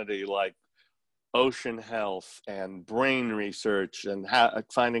humanity, like ocean health and brain research and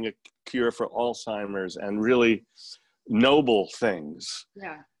finding a cure for Alzheimer's and really noble things.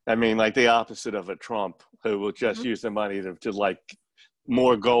 Yeah. I mean, like the opposite of a Trump who will just use the money to like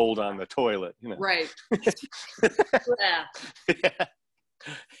more gold on the toilet, you know. Right. Yeah. Yeah.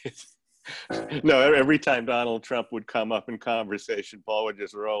 No, every time Donald Trump would come up in conversation, Paul would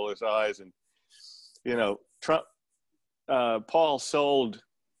just roll his eyes. And, you know, Paul sold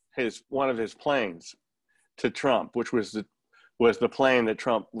one of his planes to Trump, which was the plane that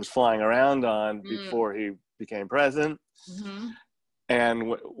Trump was flying around on before he became president. Mm-hmm.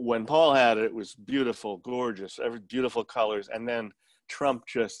 And when Paul had it, it was beautiful, gorgeous, beautiful colors. And then Trump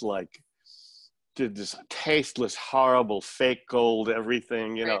just like did this tasteless, horrible, fake gold,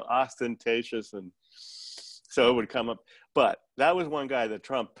 everything, you know, ostentatious. And so it would come up. But that was one guy that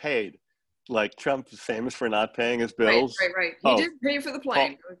Trump paid. Like, Trump is famous for not paying his bills. Right. He did pay for the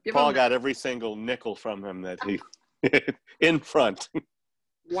plane. Paul got every single nickel from him that he in front.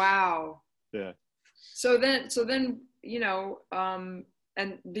 Wow. Yeah. So then, you know,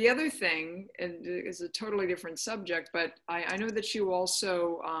 and the other thing, and is a totally different subject, but I know that you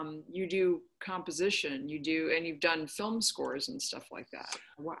also, you do composition, and you've done film scores and stuff like that.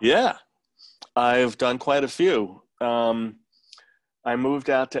 Wow. Yeah, I've done quite a few. I moved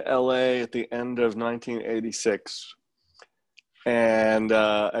out to LA at the end of 1986, and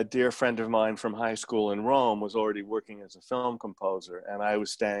a dear friend of mine from high school in Rome was already working as a film composer, and I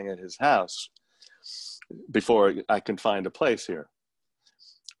was staying at his house before I could find a place here.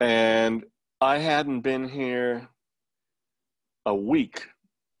 And I hadn't been here a week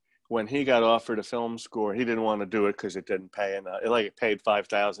when he got offered a film score. He didn't want to do it because it didn't pay enough. Like, it paid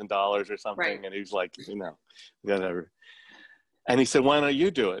 $5,000 or something. Right. And he was like, you know, whatever. And he said, why don't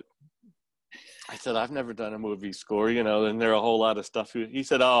you do it? I said, I've never done a movie score, you know, and there are a whole lot of stuff. He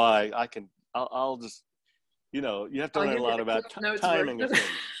said, oh, I'll just, you know, you have to learn a lot about timing of things.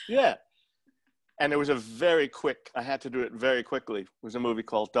 Yeah. And it was I had to do it very quickly. It was a movie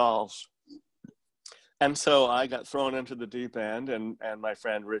called Dolls. And so I got thrown into the deep end, and my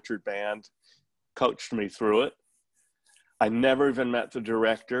friend Richard Band coached me through it. I never even met the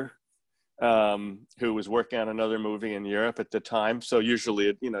director, who was working on another movie in Europe at the time. So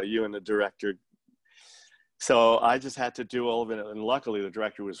usually, you know, you and the director. So I just had to do all of it. And luckily, the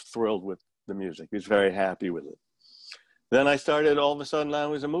director was thrilled with the music. He was very happy with it. Then all of a sudden, I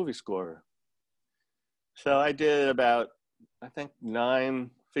was a movie scorer. So I did about, I think,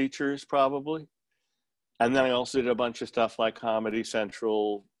 9 features probably. And then I also did a bunch of stuff like Comedy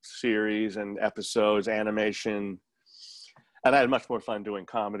Central series and episodes, animation. And I had much more fun doing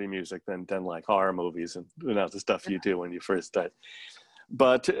comedy music than like horror movies and, you know, the stuff you do when you first start.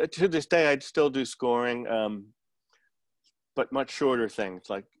 But to this day, I'd still do scoring, but much shorter things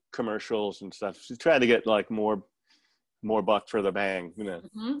like commercials and stuff. To try to get like more buck for the bang, you know,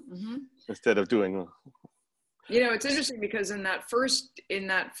 instead of doing. You know, it's interesting because in that first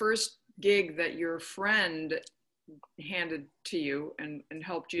gig that your friend handed to you and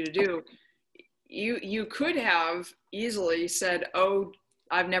helped you to do, you could have easily said, oh,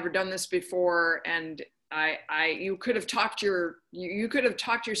 I've never done this before, and you could have talked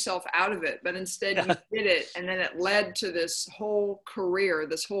yourself out of it, but instead you did it, and then it led to this whole career,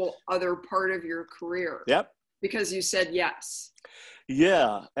 this whole other part of your career. Yep. Because you said yes.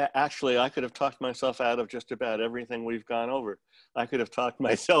 Yeah, actually, I could have talked myself out of just about everything we've gone over. I could have talked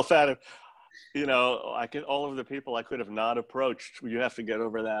myself out of, you know, all of the people I could have not approached. You have to get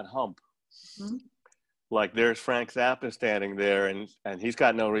over that hump. Mm-hmm. Like, there's Frank Zappa standing there, and he's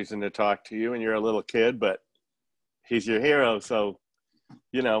got no reason to talk to you, and you're a little kid, but he's your hero. So,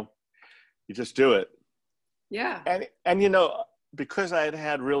 you know, you just do it. Yeah. And you know, because I had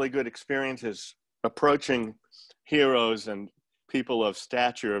had really good experiences approaching heroes and people of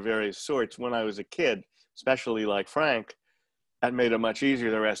stature of various sorts when I was a kid, especially like Frank, that made it much easier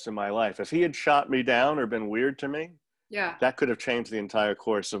the rest of my life. If he had shot me down or been weird to me, yeah, that could have changed the entire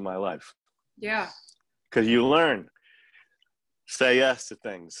course of my life. Yeah. Because you learn, say yes to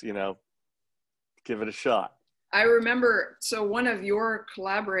things, you know, give it a shot. I remember, so one of your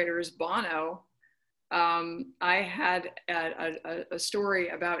collaborators, Bono, I had a story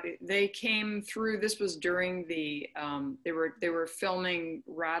about it. They came through, this was during the, they were filming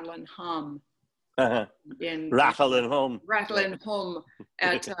Rattle and Hum. Rattle and Hum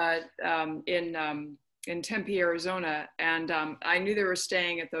at in Tempe, Arizona, and I knew they were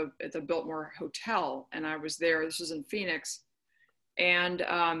staying at the Biltmore Hotel, and I was there. This was in Phoenix, and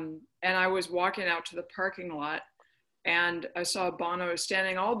I was walking out to the parking lot, and I saw Bono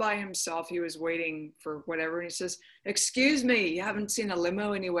standing all by himself. He was waiting for whatever, and he says, "Excuse me, you haven't seen a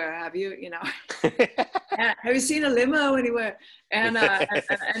limo anywhere, have you? You know, have you seen a limo anywhere?" And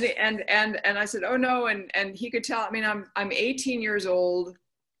and I said, "Oh no," and he could tell. I mean, I'm 18 years old.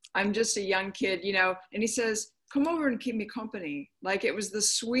 I'm just a young kid, you know. And he says, "Come over and keep me company." Like, it was the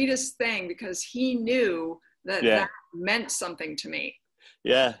sweetest thing, because he knew that Yeah. that meant something to me.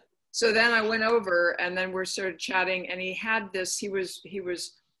 Yeah. So then I went over, and then we started chatting, and he had this, he was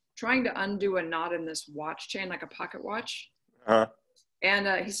trying to undo a knot in this watch chain, like a pocket watch. Uh-huh.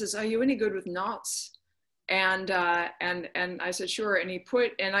 And he says, "Are you any good with knots?" And I said, "Sure."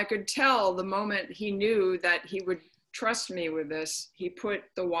 And I could tell the moment he knew that he would trust me with this, he put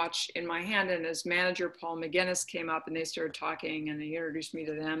the watch in my hand, and his manager, Paul McGinnis, came up, and they started talking, and he introduced me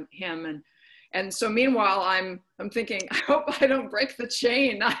to him. And so meanwhile, I'm thinking, I hope I don't break the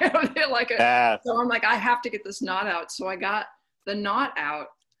chain. I have so I'm like, I have to get this knot out. So I got the knot out,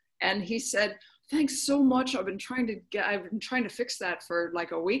 and he said, "Thanks so much. I've been trying to fix that for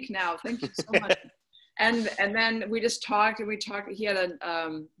like a week now. Thank you so much." And then we just talked, and we talked. He had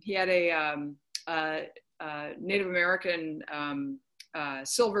a Native American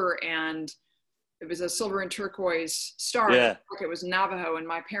silver, and it was a silver and turquoise star. Yeah. It was Navajo, and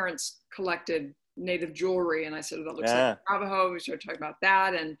my parents collected Native jewelry, and I said, "That looks like Navajo." We started talking about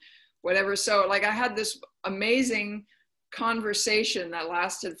that and whatever. So like, I had this amazing conversation that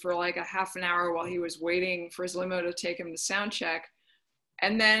lasted for like a half an hour while he was waiting for his limo to take him to sound check.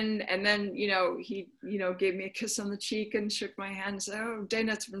 And then, you know, he, you know, gave me a kiss on the cheek and shook my hand and said, "Oh,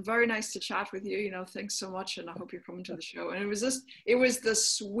 Dana, it's been very nice to chat with you. You know, thanks so much. And I hope you're coming to the show." And it was the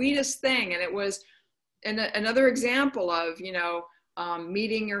sweetest thing. And it was another example of, you know,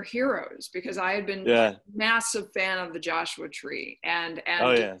 meeting your heroes, because I had been a massive fan of the Joshua Tree, and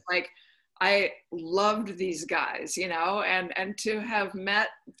like, I loved these guys, you know, and to have met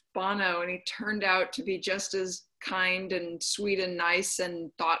Bono, and he turned out to be just as kind and sweet and nice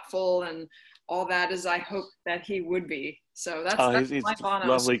and thoughtful and all that as I hoped that he would be. So that's he's my Bono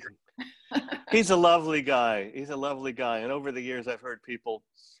lovely. story. He's a lovely guy. He's a lovely guy. And over the years, I've heard people,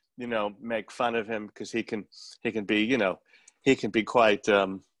 you know, make fun of him because he can be, you know, he can be quite, I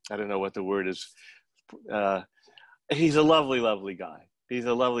don't know what the word is. He's a lovely, lovely guy. He's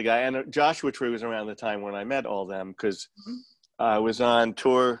a lovely guy. And Joshua Tree was around the time when I met all them, because I was on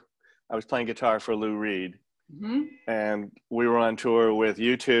tour. I was playing guitar for Lou Reed. Mm-hmm. And we were on tour with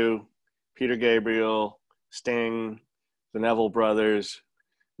U2, Peter Gabriel, Sting, the Neville Brothers,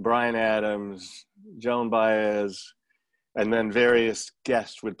 Bryan Adams, Joan Baez, and then various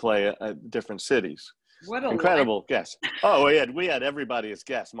guests would play at different cities. What a incredible guests! Oh, we had everybody as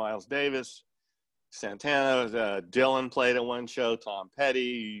guests. Miles Davis, Santana, Dylan played at one show. Tom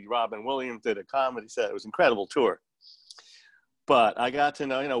Petty, Robin Williams did a comedy set. It was an incredible tour. But I got to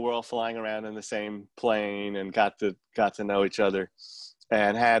know, you know, we're all flying around in the same plane, and got to know each other,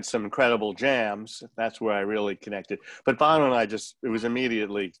 and had some incredible jams. That's where I really connected. But Bono and I it was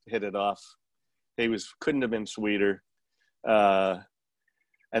immediately hit it off. He couldn't have been sweeter.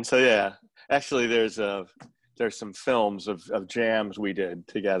 And so, yeah, actually there's some films of jams we did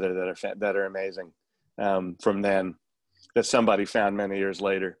together that are amazing, from then, that somebody found many years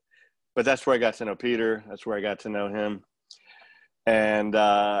later. But that's where I got to know Peter. That's where I got to know him. And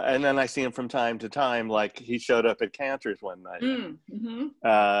then I see him from time to time. Like, he showed up at Cantor's one night,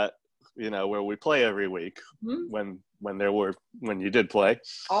 you know, where we play every week, when you did play.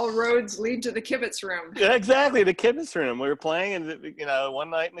 All roads lead to the Kibitz Room. Yeah, exactly, the Kibitz Room. We were playing, and, you know, one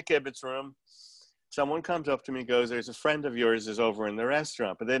night in the Kibitz Room, someone comes up to me and goes, "There's a friend of yours is over in the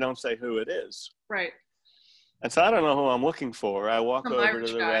restaurant," but they don't say who it is. Right. And so I don't know who I'm looking for. I walk over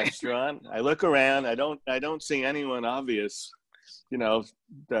to the restaurant. I look around. I don't see anyone obvious, you know,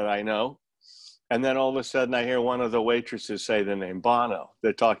 that I know. And then all of a sudden I hear one of the waitresses say the name Bono.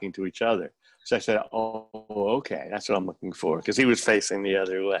 They're talking to each other. So I said, "Oh, okay, that's what I'm looking for," because he was facing the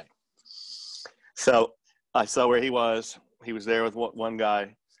other way. So I saw where he was. He was there with one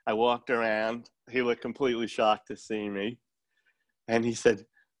guy. I walked around. He looked completely shocked to see me. And he said,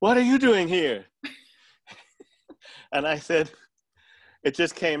 "What are you doing here?" And I said, it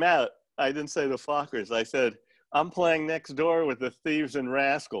just came out. I didn't say the Fockers. I said, "I'm playing next door with the Thieves and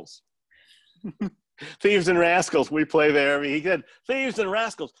Rascals." Thieves and Rascals, we play there. He said, "Thieves and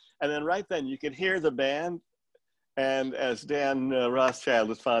Rascals." And then right then you could hear the band. And as Dan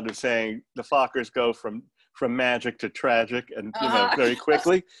Rothschild is fond of saying, the Fockers go from magic to tragic, and, you know, very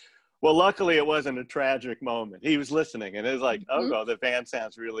quickly. Well, luckily it wasn't a tragic moment. He was listening, and it was like, "Oh, the band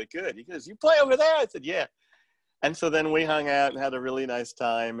sounds really good." He goes, "You play over there?" I said, "Yeah." And so then we hung out and had a really nice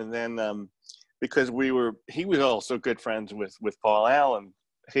time. And then because he was also good friends with Paul Allen.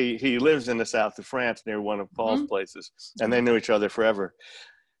 He lives in the south of France near one of Paul's places, and they knew each other forever.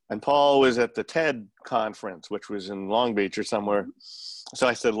 And Paul was at the TED conference, which was in Long Beach or somewhere. So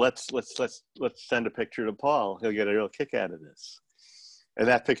I said, let's send a picture to Paul. He'll get a real kick out of this. And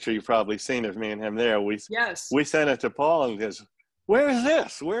that picture you've probably seen of me and him there. We sent it to Paul, and he goes, "Where is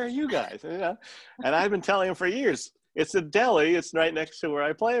this? Where are you guys?" You know? And I've been telling him for years, it's a deli. It's right next to where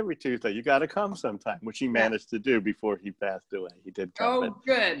I play every Tuesday. You got to come sometime, which he managed to do before he passed away. He did come. Oh,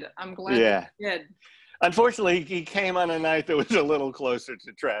 good. I'm glad he did. Unfortunately, he came on a night that was a little closer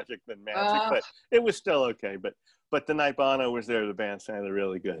to tragic than magic, but it was still okay. But the night Bono was there, the band sounded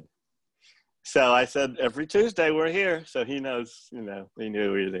really good. So I said, every Tuesday we're here. So he knows, he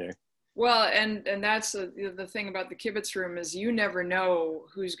knew we were there. Well, and that's the thing about the Kibitz Room is you never know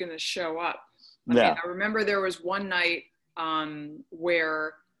who's going to show up. I mean, I remember there was one night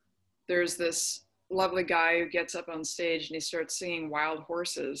where there's this lovely guy who gets up on stage and he starts singing Wild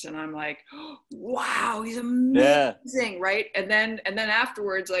Horses, and I'm like, oh, wow, he's amazing, right? And then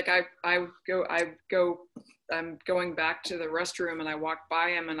afterwards, like I'm going back to the restroom and I walked by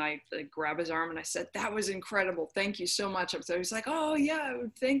him and I grab his arm and I said, "That was incredible. Thank you so much." So he's like, "Oh yeah,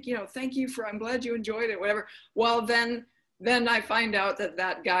 thank you for, I'm glad you enjoyed it, whatever." Well, then I find out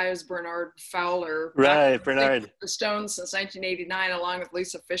that guy is Bernard Fowler. Right, Bernard. The Stones since 1989, along with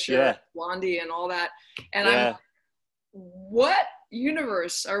Lisa Fischer, Blondie, and all that. And I'm like, what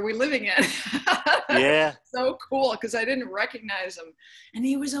universe are we living in? Yeah. So cool, because I didn't recognize him. And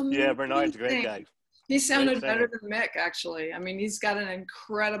he was amazing. Yeah, Bernard's a great guy. He sounded better than Mick, actually. I mean, he's got an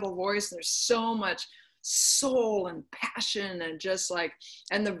incredible voice. And there's so much soul and passion and just like,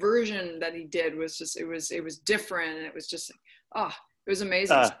 and the version that he did was just, it was different, and it was just like, it was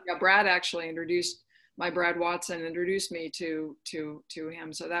amazing. So, yeah, Brad Watson introduced me to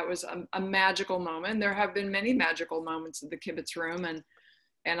him. So that was a magical moment. There have been many magical moments at the Kibitz Room,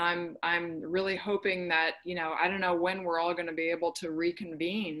 and I'm really hoping that, I don't know when we're all going to be able to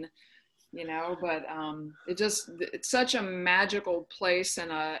reconvene, but it's such a magical place,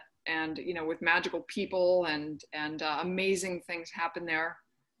 and with magical people and amazing things happen there.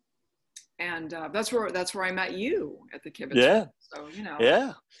 And that's where I met you, at the Kibitz. Yeah. So,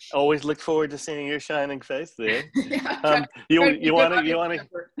 Yeah. Always look forward to seeing your shining face there. You want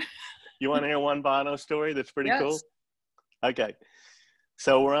to hear one Bono story that's pretty cool? Okay.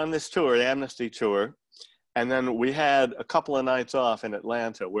 So we're on this tour, the Amnesty tour, and then we had a couple of nights off in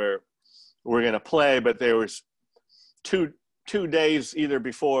Atlanta where we're going to play, but there was two days either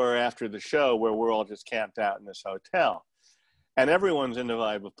before or after the show where we're all just camped out in this hotel. And everyone's in the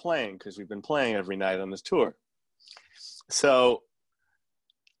vibe of playing because we've been playing every night on this tour. So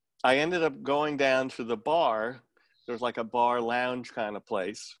I ended up going down to the bar. There was like a bar lounge kind of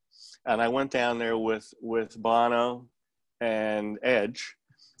place. And I went down there with Bono and Edge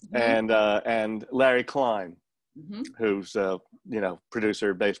and Larry Klein, who's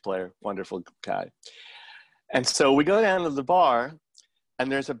producer, bass player, wonderful guy. And so we go down to the bar,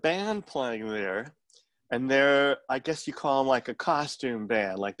 and there's a band playing there, and they're, I guess you call them like a costume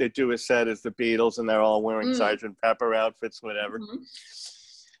band. Like they do a set as the Beatles, and they're all wearing Sgt. Pepper outfits, whatever.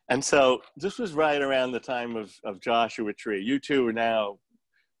 And so this was right around the time of Joshua Tree. U2 are now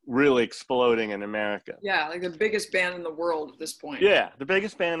really exploding in America. Yeah, like the biggest band in the world at this point. Yeah, the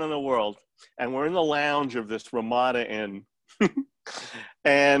biggest band in the world. And we're in the lounge of this Ramada Inn.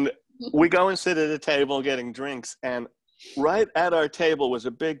 And we go and sit at a table getting drinks, and right at our table was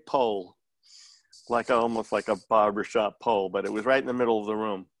a big pole, almost like a barbershop pole, but it was right in the middle of the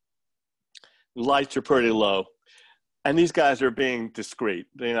room. Lights are pretty low, and these guys are being discreet.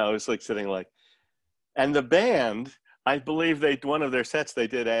 It's like sitting and the band, I believe one of their sets they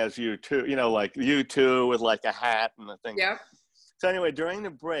did as U2, like U2 with like a hat and the thing. Yeah. So anyway, during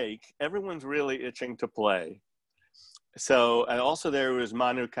the break, everyone's really itching to play. So, and also there was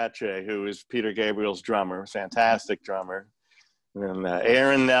Manu Katché, who is Peter Gabriel's drummer, fantastic drummer. And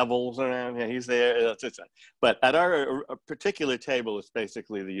Aaron Neville's around, he's there. But at our particular table, it's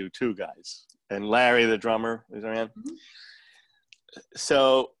basically the U2 guys. And Larry, the drummer, is around.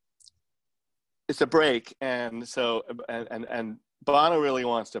 So it's a break, and so, and Bono really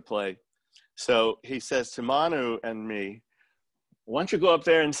wants to play. So he says to Manu and me, "Why don't you go up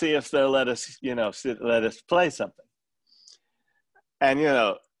there and see if they'll let us, let us play something?"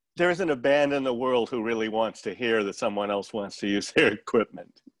 And, there isn't a band in the world who really wants to hear that someone else wants to use their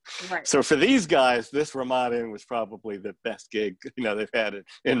equipment. Right. So for these guys, this Ramada Inn was probably the best gig, they've had it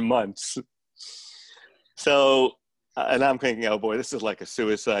in months. So, and I'm thinking, oh boy, this is like a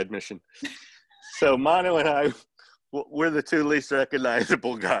suicide mission. So Manu and I, we're the two least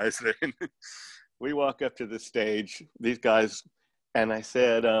recognizable guys. we walk up to the stage, these guys, and I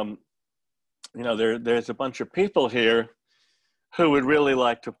said, there's a bunch of people here who would really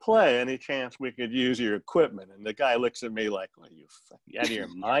like to play. Any chance we could use your equipment? And the guy looks at me like, "Well, you out of your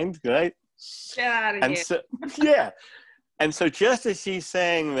mind, right?" Get out of and here. So, yeah. And so just as she's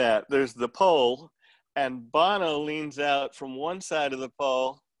saying that, there's the pole, and Bono leans out from one side of the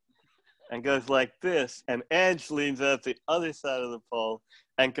pole and goes like this, and Edge leans out the other side of the pole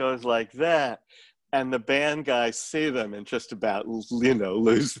and goes like that. And the band guys see them and just about,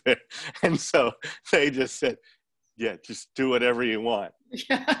 lose it. And so they just said, yeah, just do whatever you want.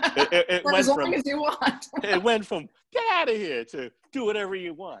 Yeah. It For went as long from, as you want. it went from get out of here to do whatever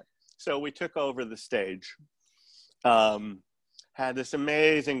you want. So we took over the stage. Had this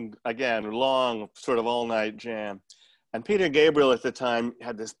amazing, again, long sort of all-night jam. And Peter Gabriel at the time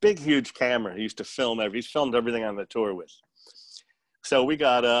had this big, huge camera. He used to he's filmed everything on the tour with. So we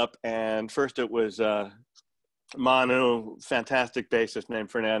got up, and first it was Manu, fantastic bassist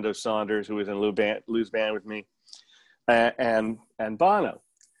named Fernando Saunders, who was in Lou's band with me, and Bono,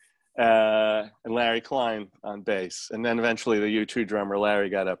 and Larry Klein on bass. And then eventually the U2 drummer, Larry,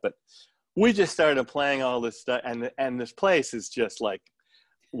 got up. But we just started playing all this stuff, and this place is just like,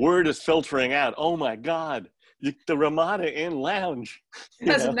 word is filtering out. Oh my God, the Ramada Inn Lounge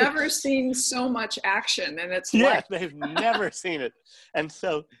has never seen so much action in its life. Yeah, they've never seen it. And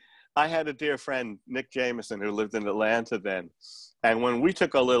so I had a dear friend, Nick Jameson, who lived in Atlanta then. And when we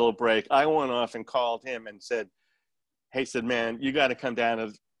took a little break, I went off and called him and said, hey, said, man, you got to come down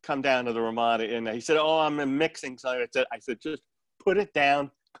to the Ramada Inn. He said, oh, I'm mixing something. I said, just put it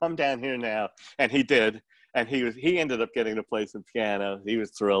down, come down here now. And he did. And he ended up getting to play some piano. He was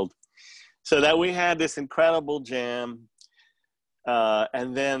thrilled. So that we had this incredible jam.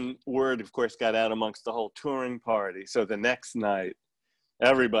 And then word, of course, got out amongst the whole touring party. So the next night,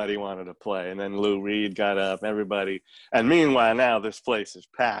 everybody wanted to play. And then Lou Reed got up, everybody. And meanwhile, now this place is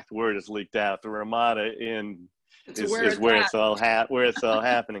packed. Word has leaked out. The Ramada Inn is where it's all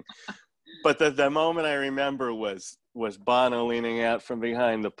happening. But the moment I remember was Bono leaning out from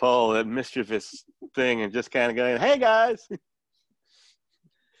behind the pole, that mischievous thing, and just kind of going, hey, guys.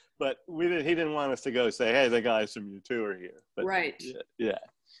 But he didn't want us to go say, hey, the guys from U2 are here. But, right. Yeah.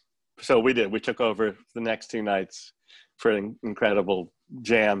 So we did. We took over the next 2 nights for incredible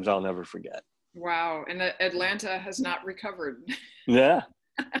jams I'll never forget. Wow. And Atlanta has not recovered. Yeah.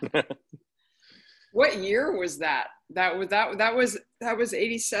 What year was that? That was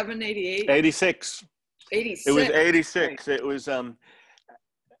 87, 88? 86. 86. It was 86. Right. It was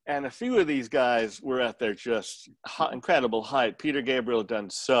and a few of these guys were at their just incredible height. Peter Gabriel had done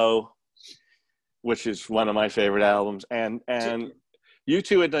So, which is one of my favorite albums, and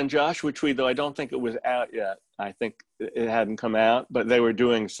U2 had done Joshua Tree, though I don't think it was out yet. I think it hadn't come out, but they were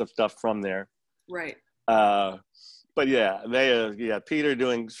doing some stuff from there. Right. But yeah, they had Peter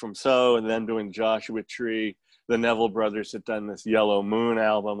doing from So, and then doing Joshua Tree. The Neville Brothers had done this Yellow Moon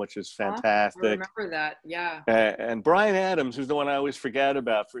album, which is fantastic. I remember that, yeah. And Bryan Adams, who's the one I always forget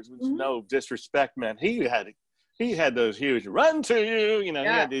about, for no disrespect, man. He had those huge "Run to You," Yeah. He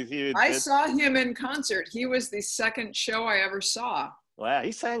had these huge. I saw him in concert. He was the second show I ever saw. Wow,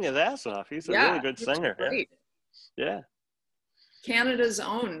 he sang his ass off. He's a really good singer. Great. Yeah. Canada's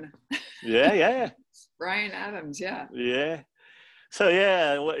own. Yeah. Bryan Adams, yeah. Yeah. So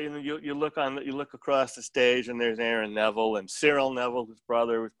yeah, you look across the stage, and there's Aaron Neville and Cyril Neville, his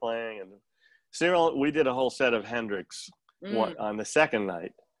brother, was playing, and Cyril. We did a whole set of Hendrix on the second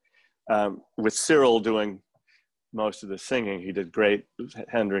night, with Cyril doing most of the singing. He did great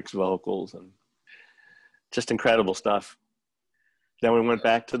Hendrix vocals and just incredible stuff. Then we went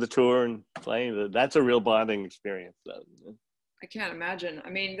back to the tour and playing. That's a real bonding experience, though. I can't imagine. I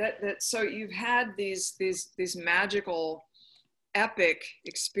mean, so you've had these magical, epic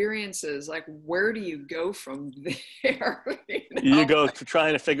experiences. Like, where do you go from there? You go to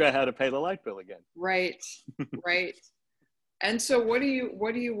trying to figure out how to pay the light bill again. Right. And so what are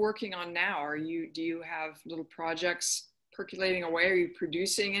you working on now? Do you have little projects percolating away? Are you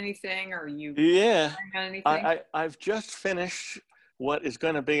producing anything? Are you on anything? I've just finished what is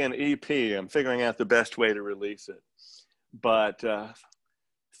going to be an EP. I'm figuring out the best way to release it. But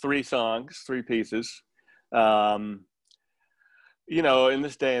 3 songs, 3 pieces. In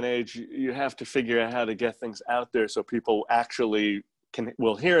this day and age, you have to figure out how to get things out there so people actually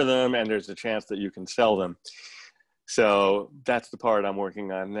will hear them, and there's a chance that you can sell them. So that's the part I'm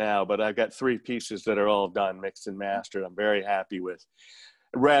working on now. But I've got 3 pieces that are all done, mixed and mastered. I'm very happy with.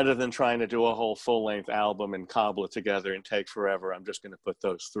 Rather than trying to do a whole full-length album and cobble it together and take forever, I'm just going to put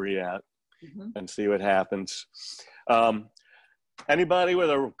those 3 out and see what happens. Anybody with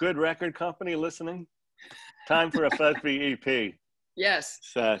a good record company listening? Time for a Fuzby EP. Yes.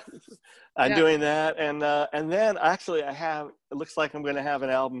 So I'm doing that, and then actually it looks like I'm going to have an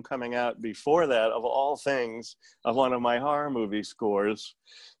album coming out before that, of all things, of one of my horror movie scores.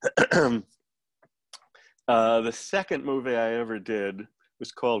 The second movie I ever did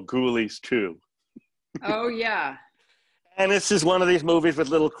was called Ghoulies 2. Oh yeah. And it's just one of these movies with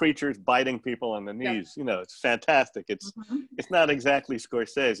little creatures biting people on the knees. You know, it's fantastic. It's not exactly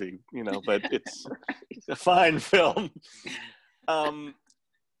Scorsese, you know, but it's it's a fine film.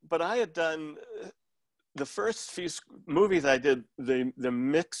 But I had done the first few movies I did, the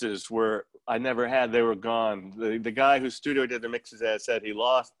mixes were, I never had, they were gone. The guy whose studio did the mixes had said he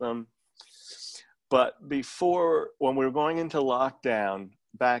lost them. But before, when we were going into lockdown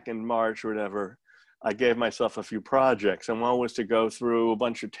back in March or whatever, I gave myself a few projects. And one was to go through a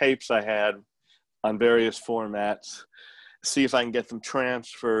bunch of tapes I had on various formats, see if I can get them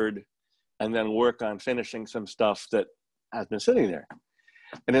transferred, and then work on finishing some stuff that has been sitting there.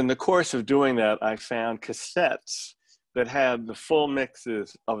 And in the course of doing that, I found cassettes that had the full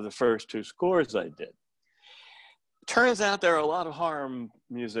mixes of the first two scores I did. Turns out there are a lot of horror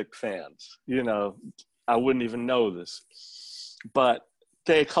music fans. You know, I wouldn't even know this, but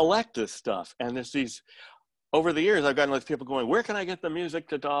they collect this stuff. And there's these, over the years, I've gotten these people going, where can I get the music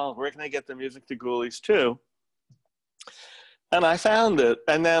to Doll? Where can I get the music to Ghoulies 2? And I found it.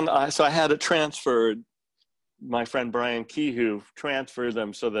 And then so I had it transferred. My friend Brian Kehoe transferred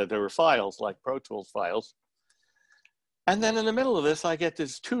them so that there were files, like Pro Tools files. And then in the middle of this, I get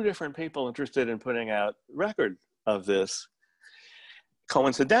these two different people interested in putting out record of this.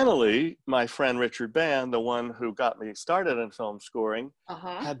 Coincidentally, my friend Richard Band, the one who got me started in film scoring,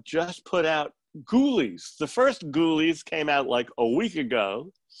 had just put out Ghoulies. The first Ghoulies came out like a week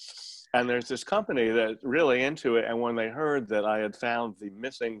ago. And there's this company that's really into it. And when they heard that I had found the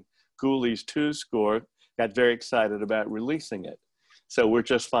missing Ghoulies 2 score, got very excited about releasing it. So we're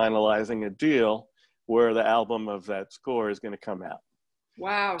just finalizing a deal where the album of that score is going to come out.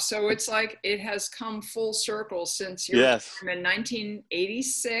 Wow. So it's like it has come full circle since your time in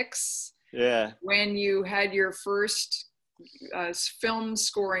 1986. Yeah. When you had your first film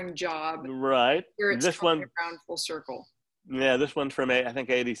scoring job. Right. Here it's this one around full circle. Yeah, this one's from I think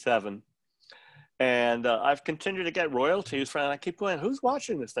 87. And I've continued to get royalties from it. I keep going, who's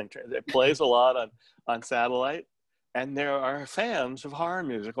watching this thing? It plays a lot on satellite. And there are fans of horror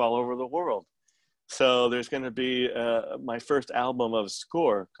music all over the world. So there's going to be my first album of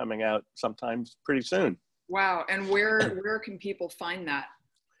score coming out sometime pretty soon. Wow. And where can people find that?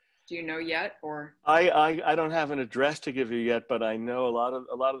 Do you know yet, or? I don't have an address to give you yet, but I know a lot of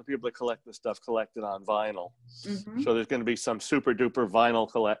the people that collect this stuff collect it on vinyl. Mm-hmm. So there's going to be some super duper vinyl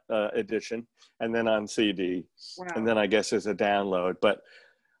edition, and then on CD, and then I guess as a download. But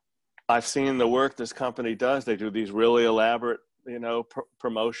I've seen the work this company does. They do these really elaborate, you know,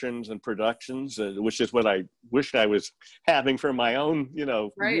 promotions and productions, which is what I wished I was having for my own, you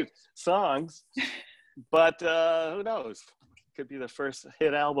know, songs. But who knows? Could be the first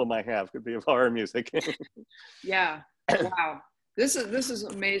hit album I have. Could be of horror music. Yeah. Wow. This is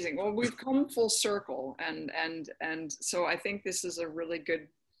amazing. Well, we've come full circle, and so I think this is a really good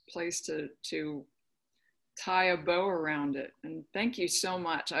place to tie a bow around it. And thank you so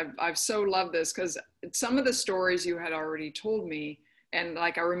much. I've so loved this, because some of the stories you had already told me, and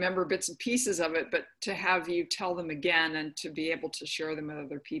like I remember bits and pieces of it, but to have you tell them again and to be able to share them with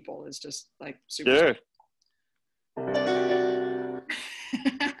other people is just like super. Sure.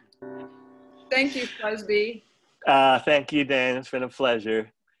 Thank you, Fuzby. Thank you, Dan. It's been a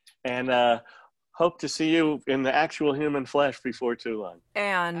pleasure. And hope to see you in the actual human flesh before too long.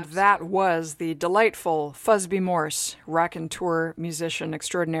 And absolutely. That was the delightful Fuzby Morse, raconteur, musician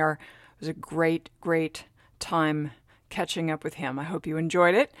extraordinaire. It was a great, great time catching up with him. I hope you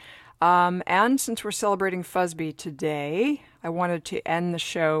enjoyed it. And since we're celebrating Fuzby today, I wanted to end the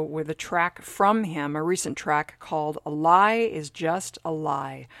show with a track from him, a recent track called A Lie is Just a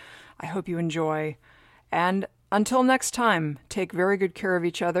Lie. I hope you enjoy. And until next time, take very good care of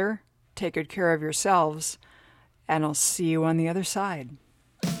each other, take good care of yourselves, and I'll see you on the other side.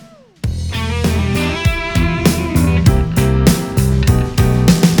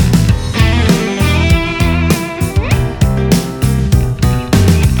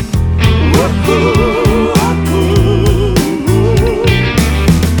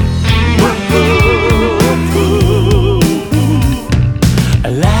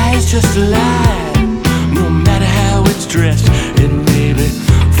 Just a lie, no matter how it's dressed. It may be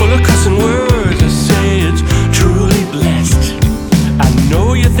full of cussing words, I say it's truly blessed. I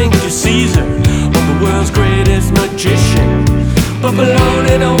know you think you're Caesar, or the world's greatest magician. but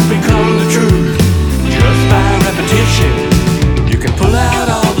baloney don't become the truth just by repetition. You can pull out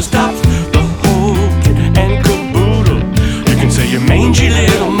all the stops, the whole kit and caboodle. You can say your mangy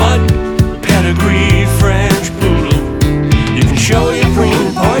little mud, pedigree French poodle. You can show your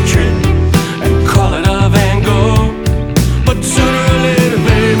preening portrait and call it a Van Gogh. But sooner or later,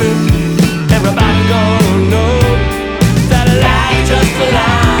 baby, everybody gonna know that a lie's just a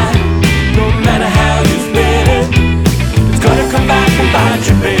lie. No matter how you spin it, it's gonna come back and bite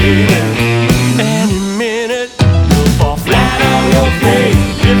you, baby. Any minute, you'll fall flat on your face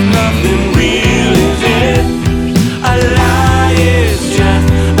if nothing real is in it. A lie is just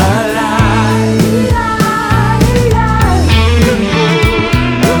a lie.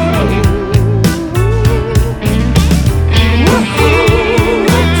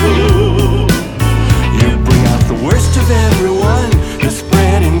 You bring out the worst of everyone. You're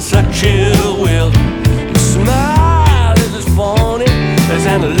spreading such ill will. Your smile is as phony as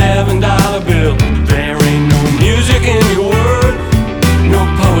an $11 bill. There ain't no music in your word, no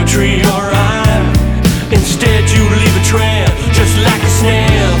poetry or rhyme. Instead you leave a trail, just like a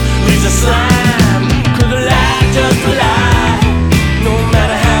snail leaves a slime. 'Cause a lie, just a lie. No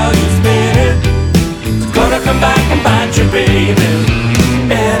matter how you spin it, it's gonna come back and bite you, baby.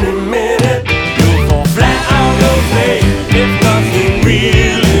 Any minute, you'll fall flat on your face if nothing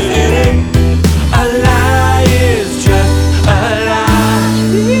real is in it. A lie is just a lie.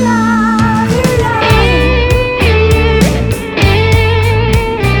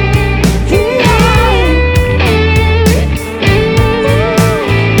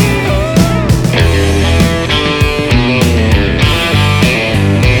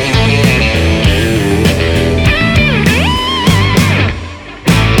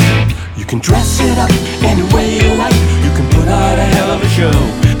 You can dress it up any way you like. You can put on a hell of a show.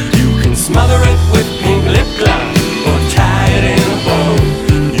 You can smother it with pink lip gloss or tie it in a bow.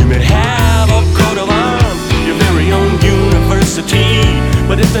 You may have a coat of arms, your very own university,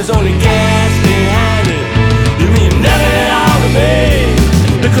 but if there's only gas behind it, you mean nothing at all to me.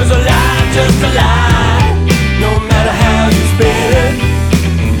 Because a lie's just a lie. No matter how you spin it,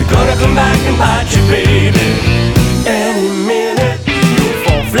 you're gonna come back and bite